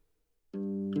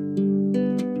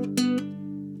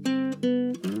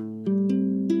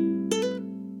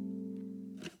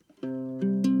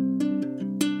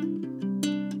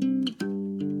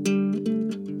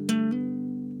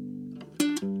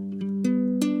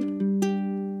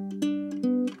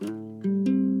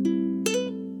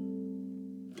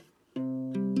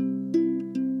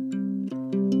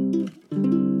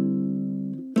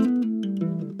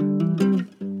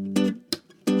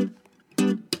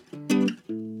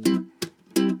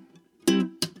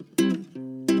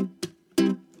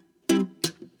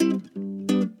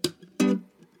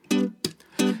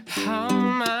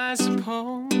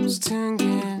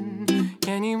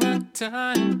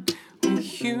 Done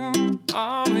with you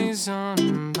always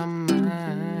on my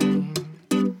mind.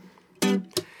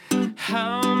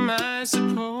 How am I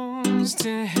supposed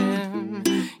to have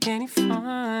any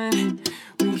fun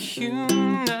with you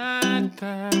not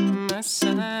by my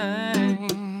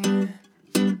side?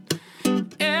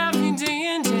 Every day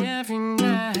and every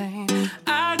night,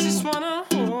 I just wanna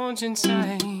hold you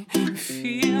tight,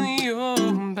 feel your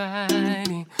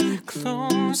body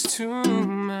close to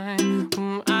mine.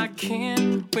 I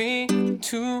can't wait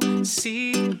to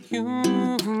see you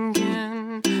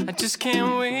again. I just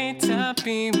can't wait to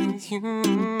be with you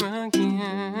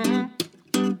again.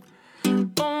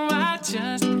 Oh, I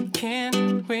just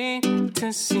can't wait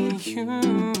to see you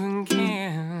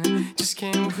again. Just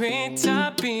can't wait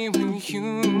to be with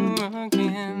you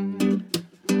again.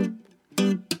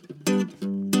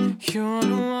 You're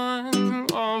the one who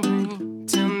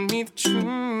always tell me the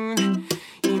truth,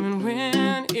 even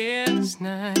when it's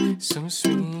not so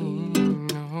sweet.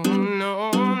 No,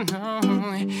 no, no.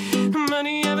 But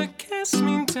you ever kiss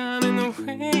me down in the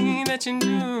way that you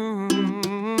do,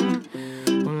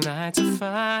 lights a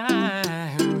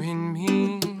fire in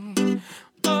me.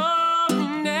 Oh,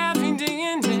 and every day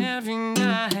and every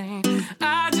night,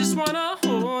 I just wanna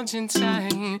hold you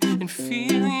tight and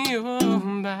feel your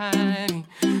body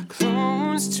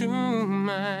close to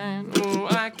mine. Oh,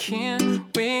 I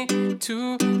can't wait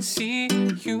to see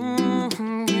you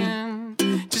again.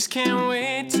 Just can't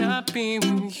wait to be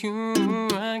with you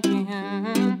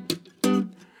again.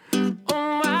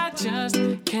 Oh, I just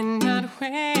cannot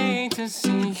wait to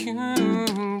see you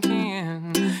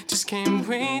again. Just can't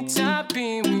wait to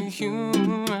be with you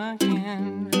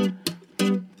again.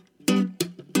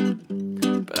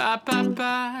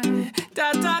 Ba-ba-ba,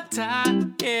 da-da-da,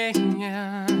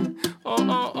 yeah. Oh,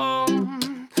 oh, oh,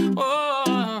 oh,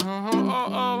 oh,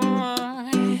 oh, oh.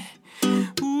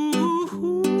 Ooh,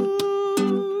 ooh,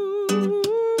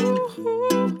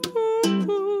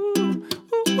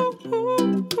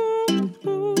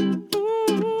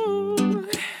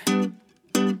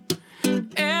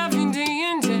 every day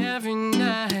and every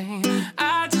night,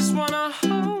 I just wanna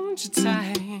hold you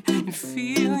tight and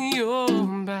feel your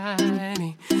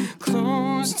body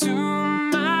close to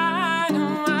mine.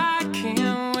 Oh, I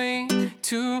can't wait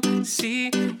to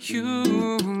see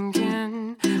you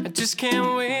again. I just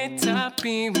can't wait to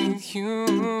be with you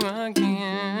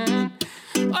again.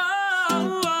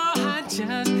 Oh, I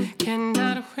just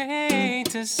cannot wait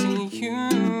to see you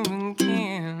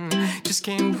again. Just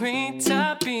can't wait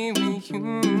to be with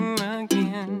you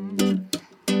again.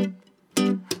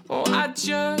 Oh, I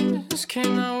just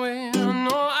cannot wait. Oh, no,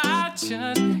 I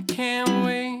just can't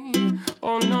wait.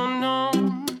 Oh, no, no.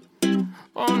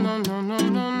 Oh, no, no, no,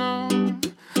 no, no.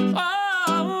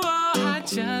 Oh, I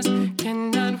just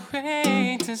cannot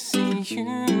wait to see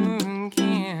you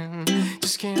again.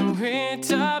 Just can't wait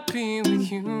to be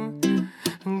with you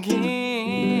again.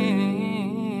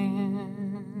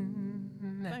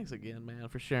 Thanks again, man,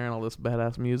 for sharing all this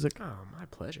badass music. Oh, my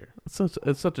pleasure.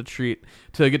 It's such a treat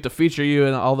to get to feature you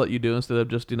and all that you do instead of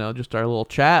just our little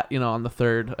chat, on the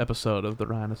third episode of the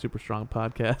Ryan is Super Strong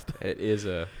podcast. It is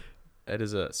a It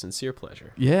is a sincere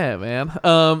pleasure. Yeah, man.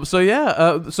 I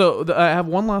have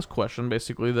one last question,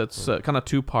 basically, that's kind of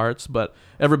two parts, but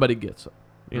everybody gets it,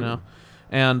 you know?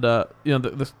 And,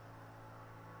 this...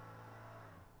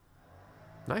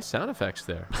 Nice sound effects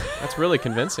there. That's really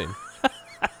convincing.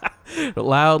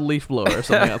 Loud leaf blower or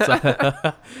something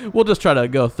outside. We'll just try to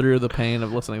go through the pain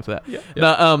of listening to that. Yeah.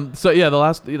 The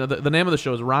last, the name of the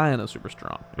show is Ryan is Super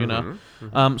Strong, you know?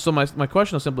 So my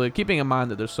question is simply keeping in mind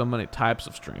that there's so many types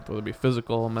of strength, whether it be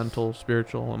physical, mental,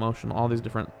 spiritual, emotional, all these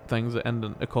different things that end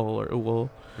in icol or uwul.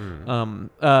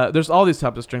 There's all these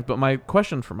types of strength, but my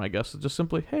question for my guests is just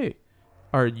simply, hey,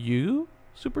 are you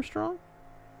super strong?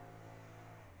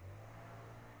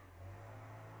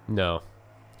 No.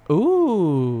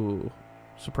 Ooh,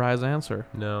 surprise answer.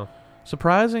 No.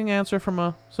 Surprising answer from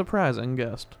a surprising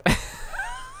guest.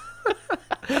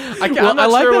 I'm not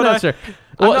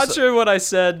sure what I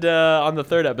said on the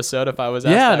third episode. If I was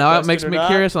asked that now it question makes or me not.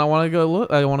 curious, and I want to go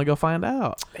look. I want to go find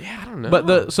out. Yeah, I don't know.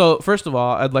 But so first of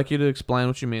all, I'd like you to explain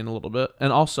what you mean a little bit,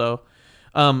 and also,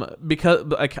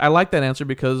 because I like that answer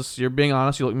because you're being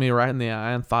honest. You looked me right in the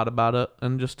eye and thought about it,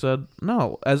 and just said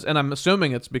no. And I'm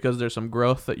assuming it's because there's some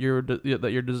growth that you're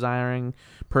desiring,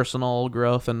 personal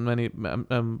growth, and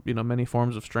many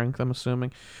forms of strength. I'm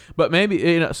assuming, but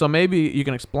maybe so maybe you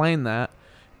can explain that,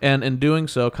 and in doing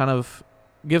so, kind of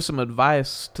give some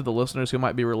advice to the listeners who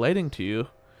might be relating to you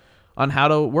on how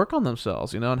to work on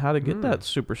themselves, and how to get that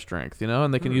super strength,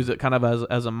 and they can use it kind of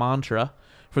as a mantra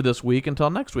for this week until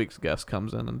next week's guest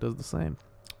comes in and does the same.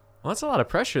 Well, that's a lot of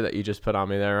pressure that you just put on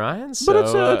me there, Ryan. So,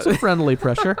 but it's a friendly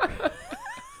pressure.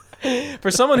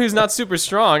 For someone who's not super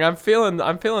strong, I'm feeling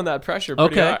that pressure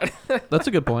pretty hard. That's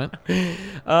a good point.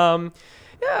 Yeah,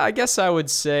 I guess I would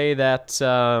say that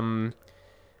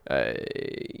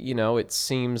it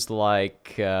seems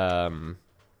like I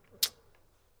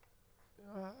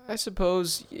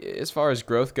suppose as far as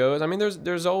growth goes, I mean,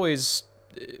 there's always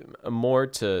more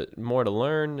to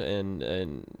learn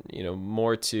and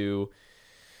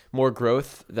more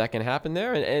growth that can happen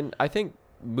there, and I think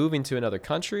moving to another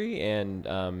country and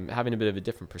having a bit of a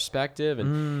different perspective,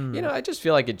 and I just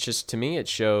feel like it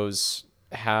shows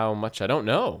how much I don't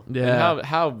know, and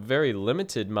how very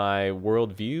limited my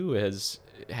worldview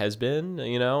has been,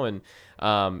 and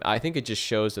I think it just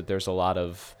shows that there's a lot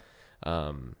of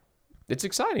it's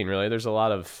exciting, really. There's a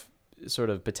lot of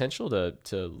sort of potential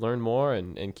to learn more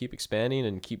and keep expanding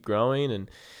and keep growing, and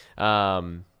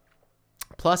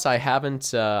plus I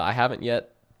haven't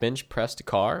yet bench pressed a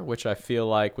car, which I feel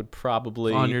like would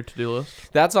probably on your to-do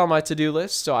list. That's on my to-do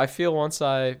list. So I feel once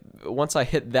I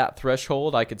hit that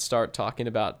threshold, I could start talking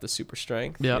about the super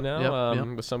strength,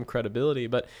 with some credibility.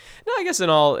 But no, I guess in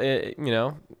all,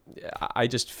 I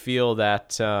just feel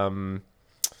that I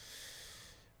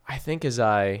think as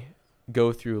I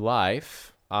go through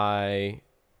life, I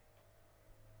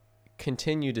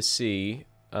continue to see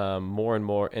more and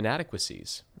more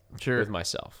inadequacies with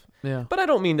myself. Yeah. But I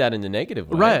don't mean that in a negative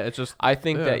way. Right. It's just I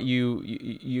think that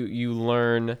you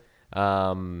learn.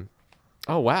 Oh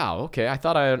wow. Okay. I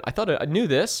thought I knew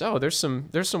this. Oh, there's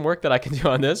some work that I can do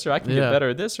on this, or I can get better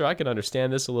at this, or I can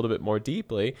understand this a little bit more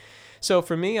deeply. So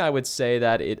for me, I would say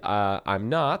that I'm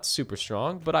not super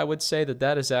strong, but I would say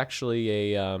that is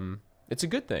actually it's a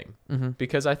good thing,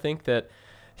 because I think that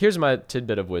here's my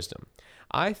tidbit of wisdom.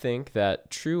 I think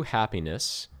that true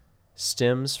happiness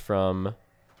stems from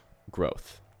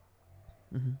growth.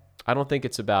 I don't think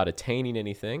it's about attaining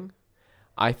anything.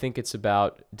 I think it's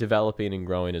about developing and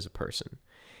growing as a person.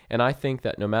 And I think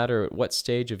that no matter what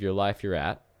stage of your life you're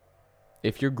at,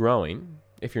 if you're growing,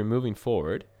 if you're moving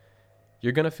forward,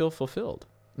 you're going to feel fulfilled.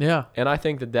 Yeah. And I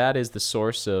think that is the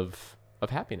source of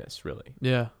happiness, really.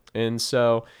 Yeah. And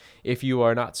so if you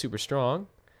are not super strong,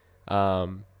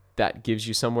 that gives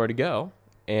you somewhere to go.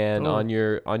 And on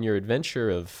your adventure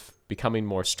of becoming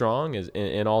more strong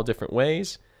in all different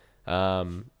ways,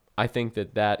 I think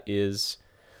that is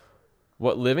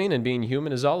what living and being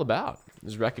human is all about,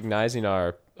 is recognizing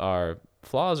our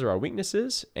flaws or our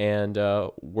weaknesses and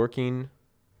working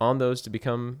on those to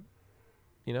become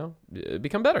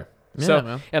better. Yeah, so,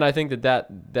 man. and I think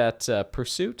that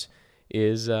pursuit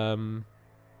is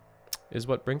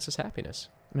what brings us happiness.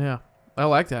 Yeah. I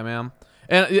like that, man.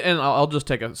 And I'll just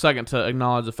take a second to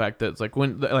acknowledge the fact that it's like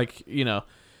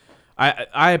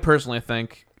I personally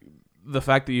think the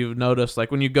fact that you've noticed, like,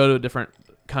 when you go to a different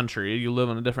country, you live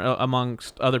in a different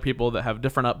amongst other people that have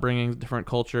different upbringings, different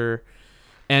culture,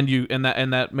 and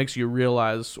that makes you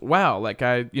realize, wow, like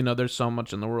there's so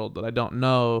much in the world that I don't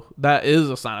know. That is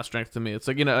a sign of strength to me. It's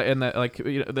like, and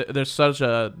that there's such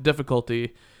a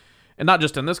difficulty, and not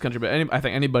just in this country, but I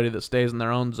think anybody that stays in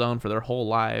their own zone for their whole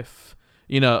life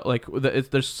like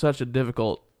there's such a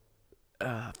difficult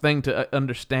thing to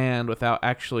understand without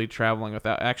actually traveling,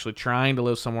 without actually trying to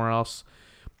live somewhere else,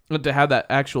 and to have that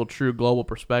actual true global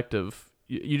perspective.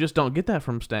 You just don't get that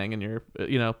from staying in your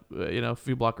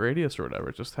few block radius or whatever.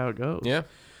 It's just how it goes. Yeah.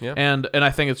 And I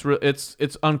think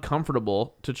it's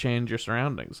uncomfortable to change your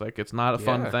surroundings. Like, it's not a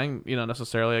fun thing,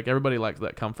 necessarily. Like, everybody likes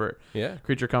that comfort. Yeah.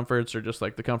 Creature comforts, or just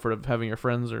like the comfort of having your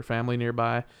friends or family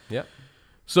nearby. Yeah.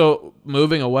 So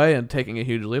moving away and taking a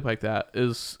huge leap like that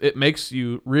it makes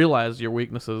you realize your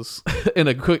weaknesses in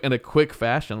a quick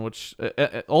fashion, which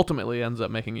ultimately ends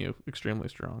up making you extremely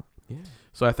strong. Yeah.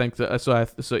 So I think that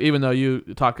so even though you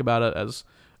talk about it as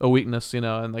a weakness,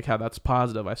 and like how that's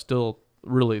positive, I still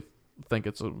really think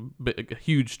it's a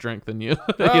huge strength in you.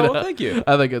 Well, thank you.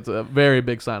 I think it's a very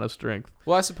big sign of strength.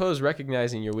 Well, I suppose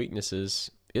recognizing your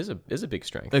weaknesses is a big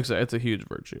strength. It's a huge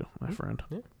virtue, my friend.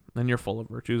 Yeah. And you're full of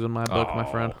virtues in my book, my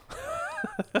friend.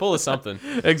 Full of something.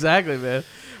 Exactly, man.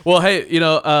 Well, hey,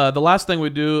 the last thing we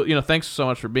do, thanks so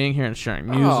much for being here and sharing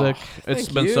music. It's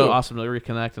been so awesome to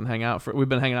reconnect and hang out. We've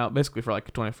been hanging out basically for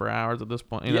like 24 hours at this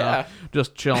point,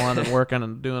 just chilling and working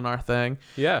and doing our thing.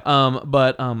 Yeah.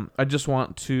 But I just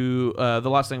want to, the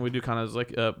last thing we do kind of is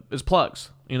like, is plugs.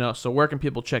 So where can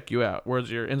people check you out? Where's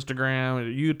your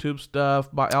Instagram, your YouTube stuff,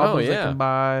 buy albums they can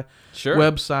buy, sure,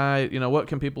 website? What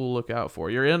can people look out for?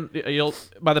 You'll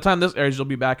by the time this airs, you'll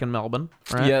be back in Melbourne,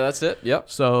 right? Yeah, that's it. Yep.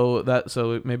 So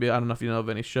maybe, I don't know if you know of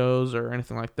any shows or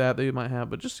anything like that you might have,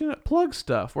 but just plug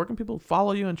stuff. Where can people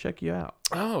follow you and check you out?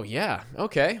 Oh yeah.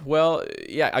 Okay. Well,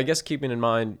 yeah. I guess keeping in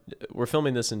mind we're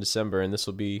filming this in December, and this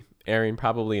will be airing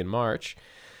probably in March.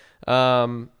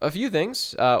 A few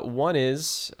things. One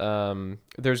is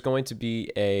there's going to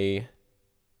be a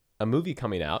movie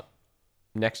coming out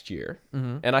next year,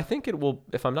 and I think it will,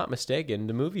 if I'm not mistaken,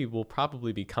 the movie will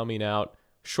probably be coming out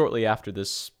shortly after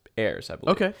this airs, I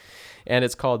believe. Okay. And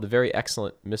it's called The Very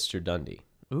Excellent Mr. Dundee.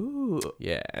 Ooh.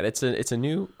 Yeah, and it's a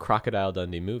new Crocodile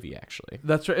Dundee movie, actually.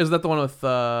 That's right. Is that the one with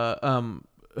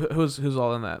who's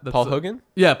all in that? That's Paul Hogan?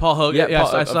 Yeah, Paul Hogan. Yeah,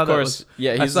 Paul, I saw of that. Course.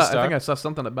 He's the star. I think I saw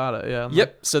something about it. Yeah.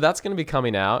 Yep. So that's going to be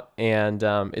coming out, and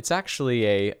it's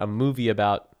actually a movie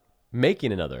about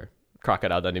making another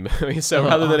Crocodile Dundee movie. So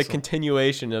rather than a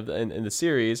continuation of in the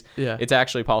series, it's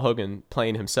actually Paul Hogan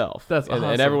playing himself. That's awesome.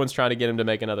 And everyone's trying to get him to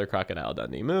make another Crocodile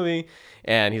Dundee movie,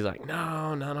 and he's like,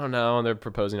 no, and they're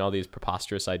proposing all these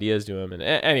preposterous ideas to him. And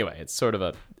anyway, it's sort of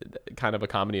a kind of a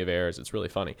comedy of errors. It's really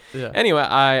funny. Yeah. Anyway,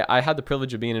 I had the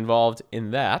privilege of being involved in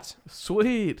that.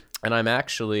 Sweet. And I'm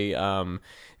actually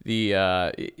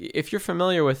if you're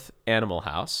familiar with Animal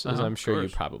House, as I'm sure you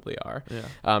probably are,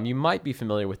 you might be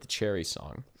familiar with the Cherry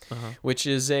Song, which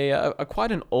is a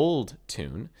quite an old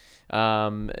tune,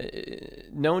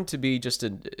 known to be just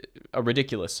a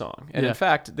ridiculous song. And in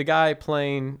fact, the guy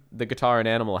playing the guitar in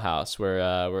Animal House,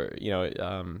 where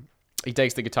he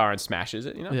takes the guitar and smashes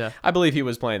it, I believe he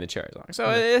was playing the Cherry Song. So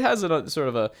it has a sort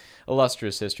of a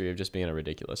illustrious history of just being a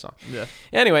ridiculous song. Yeah.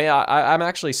 Anyway, I'm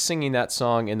actually singing that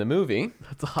song in the movie.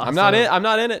 That's awesome. I'm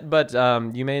not in it, but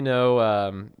you may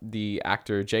know the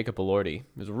actor Jacob Elordi.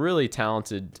 He's a really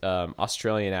talented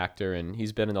Australian actor, and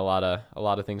he's been in a lot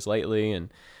of things lately,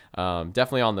 and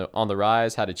definitely on the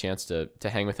rise. Had a chance to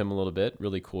hang with him a little bit.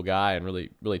 Really cool guy, and really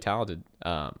talented.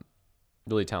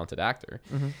 Really talented actor,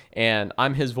 and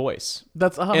I'm his voice.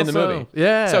 That's awesome. In the movie.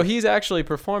 Yeah. So he's actually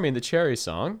performing the Cherry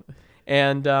Song,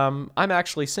 and I'm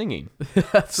actually singing.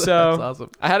 That's awesome.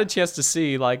 I had a chance to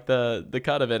see like the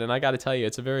cut of it, and I got to tell you,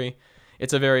 it's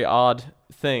a very odd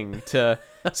thing to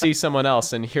see someone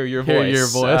else and hear your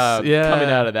voice coming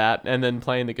out of that, and then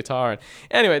playing the guitar. And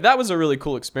anyway, that was a really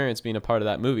cool experience being a part of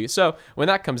that movie. So when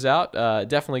that comes out,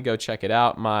 definitely go check it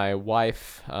out. My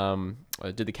wife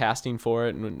did the casting for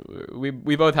it, and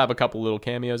we both have a couple little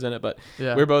cameos in it, but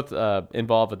we're both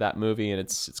involved with that movie, and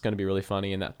it's going to be really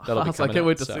funny, and that'll be coming I can't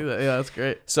wait to see that. Yeah, that's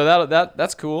great. So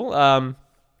that's cool.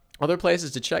 Other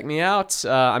places to check me out.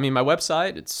 My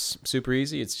website, it's super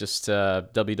easy. It's just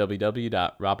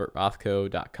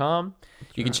www.robertrothko.com.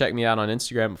 You can check me out on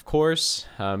Instagram, of course,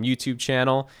 YouTube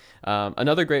channel.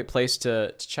 Another great place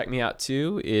to check me out,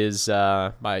 too, is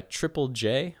my Triple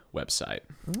J website,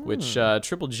 which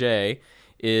Triple J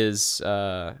is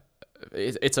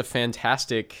it's a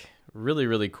fantastic, really,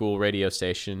 really cool radio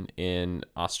station in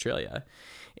Australia.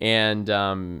 And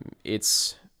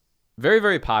it's very,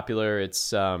 very popular.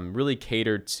 It's really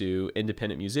catered to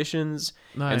independent musicians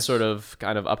and sort of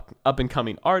kind of up and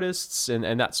coming artists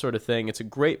and that sort of thing. It's a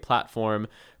great platform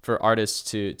for artists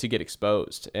to get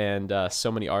exposed. And so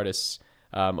many artists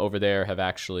over there have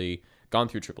actually gone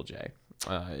through Triple J.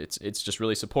 It's just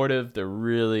really supportive. They're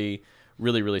really,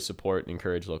 really, really support and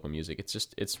encourage local music. It's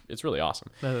just it's really awesome.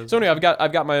 That is So anyway,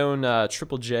 I've got my own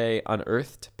Triple J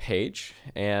Unearthed page,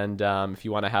 and if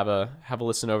you want to have a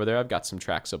listen over there, I've got some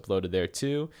tracks uploaded there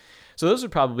too. So those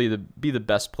would probably be the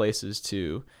best places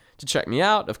to check me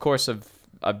out. Of course,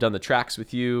 I've done the tracks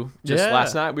with you just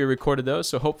last night. We recorded those,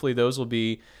 so hopefully those will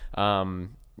be,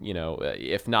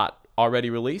 if not already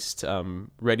released,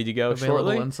 ready to go Available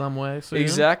shortly in some way soon.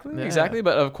 Exactly.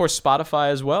 But of course,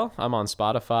 Spotify as well. I'm on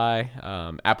Spotify,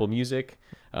 Apple Music,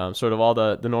 sort of all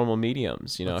the normal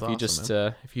mediums. That's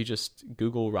If you just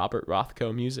Google Robert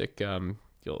Rothko music,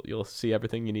 you'll see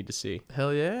everything you need to see.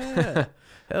 Hell yeah.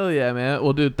 Hell yeah, man.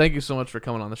 Well, dude, thank you so much for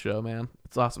coming on the show, man.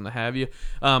 It's awesome to have you.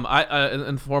 I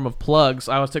in the form of plugs,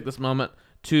 I always take this moment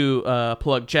to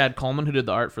plug Chad Coleman, who did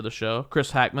the art for the show,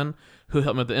 Chris Hackman, who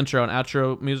helped me with the intro and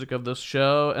outro music of this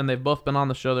show, and they've both been on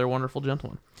the show. They're wonderful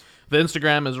gentlemen. The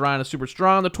Instagram is Ryan is Super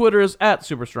Strong. The Twitter is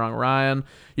 @SuperStrongRyan.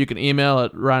 You can email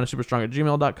at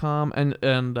ryanissuperstrong@gmail.com. And we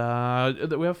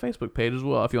have a Facebook page as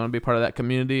well if you want to be part of that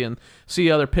community and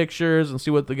see other pictures and see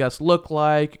what the guests look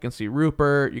like. You can see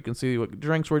Rupert. You can see what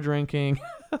drinks we're drinking.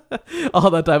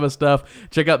 All that type of stuff.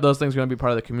 Check out those things. You're going to be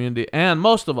part of the community. And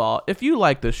most of all, if you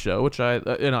like this show, which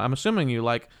I'm assuming you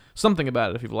like something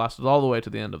about it if you've lasted all the way to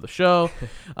the end of the show.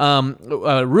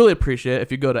 I really appreciate it if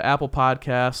you go to Apple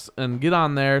Podcasts and get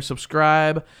on there,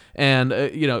 subscribe, and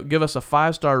give us a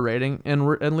 5-star rating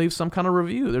and leave some kind of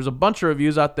review. There's a bunch of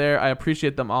reviews out there. I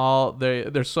appreciate them all.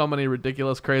 There's so many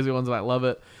ridiculous, crazy ones, and I love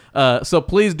it. So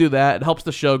please do that. It helps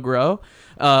the show grow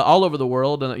all over the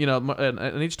world, and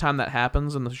and each time that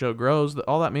happens and the show grows,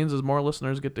 all that means is more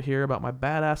listeners get to hear about my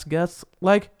badass guests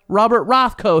like Robert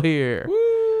Rothko here. Woo!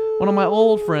 One of my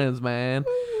old friends, man.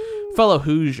 Fellow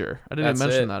Hoosier. I didn't even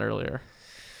mention that earlier.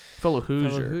 Fellow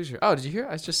Hoosier. Oh, did you hear?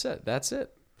 I just said that's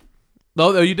it.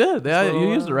 Oh, you did. Yeah,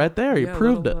 you used it right there. You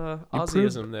proved it.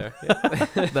 Aussieism there. Yeah.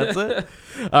 That's it.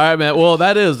 All right, man. Well,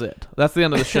 that is it. That's the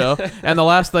end of the show. And the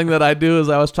last thing that I do is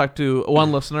I always talk to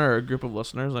one listener or a group of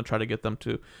listeners, and I try to get them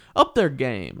to up their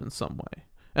game in some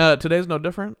way. Today's no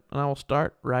different, and I will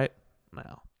start right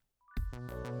now.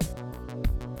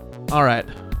 All right.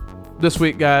 This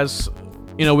week, guys,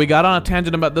 we got on a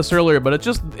tangent about this earlier, but it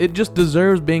just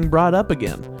deserves being brought up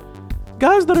again.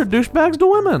 Guys that are douchebags to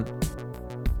women.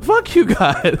 Fuck you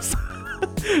guys.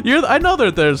 I know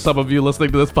that there's some of you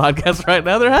listening to this podcast right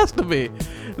now. There has to be.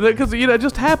 Because, it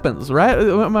just happens, right?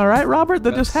 Am I right, Robert?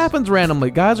 That just happens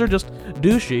randomly. Guys are just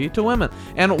douchey to women.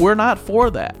 And we're not for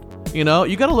that. You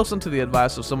got to listen to the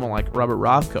advice of someone like Robert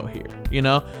Rothko here.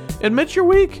 Admit you're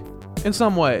weak in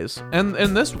some ways. And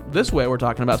this way we're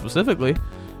talking about specifically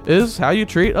is how you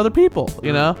treat other people,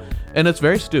 And it's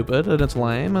very stupid, and it's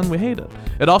lame, and we hate it.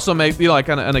 It also makes, like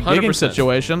in a gigging 100%.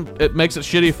 situation, it makes it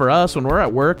shitty for us when we're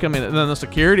at work. And then the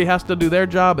security has to do their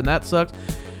job, and that sucks.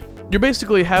 You're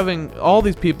basically having all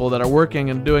these people that are working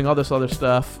and doing all this other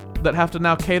stuff that have to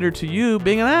now cater to you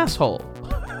being an asshole.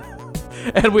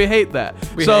 And we hate that.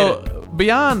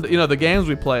 Beyond, the games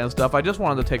we play and stuff, I just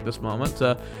wanted to take this moment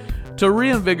to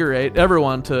reinvigorate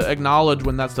everyone to acknowledge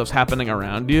when that stuff's happening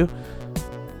around you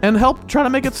and help try to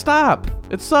make it stop.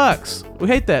 It sucks. We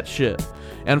hate that shit.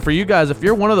 And for you guys, if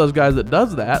you're one of those guys that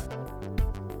does that,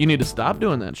 you need to stop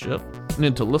doing that shit. You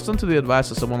need to listen to the advice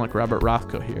of someone like Robert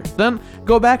Rothko here. Then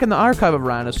go back in the archive of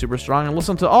Ryan is Super Strong and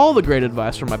listen to all the great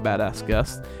advice from my badass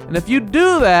guests. And if you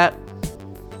do that,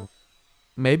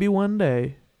 maybe one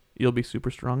day you'll be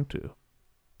super strong too.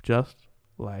 Just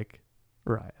like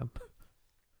Ryan.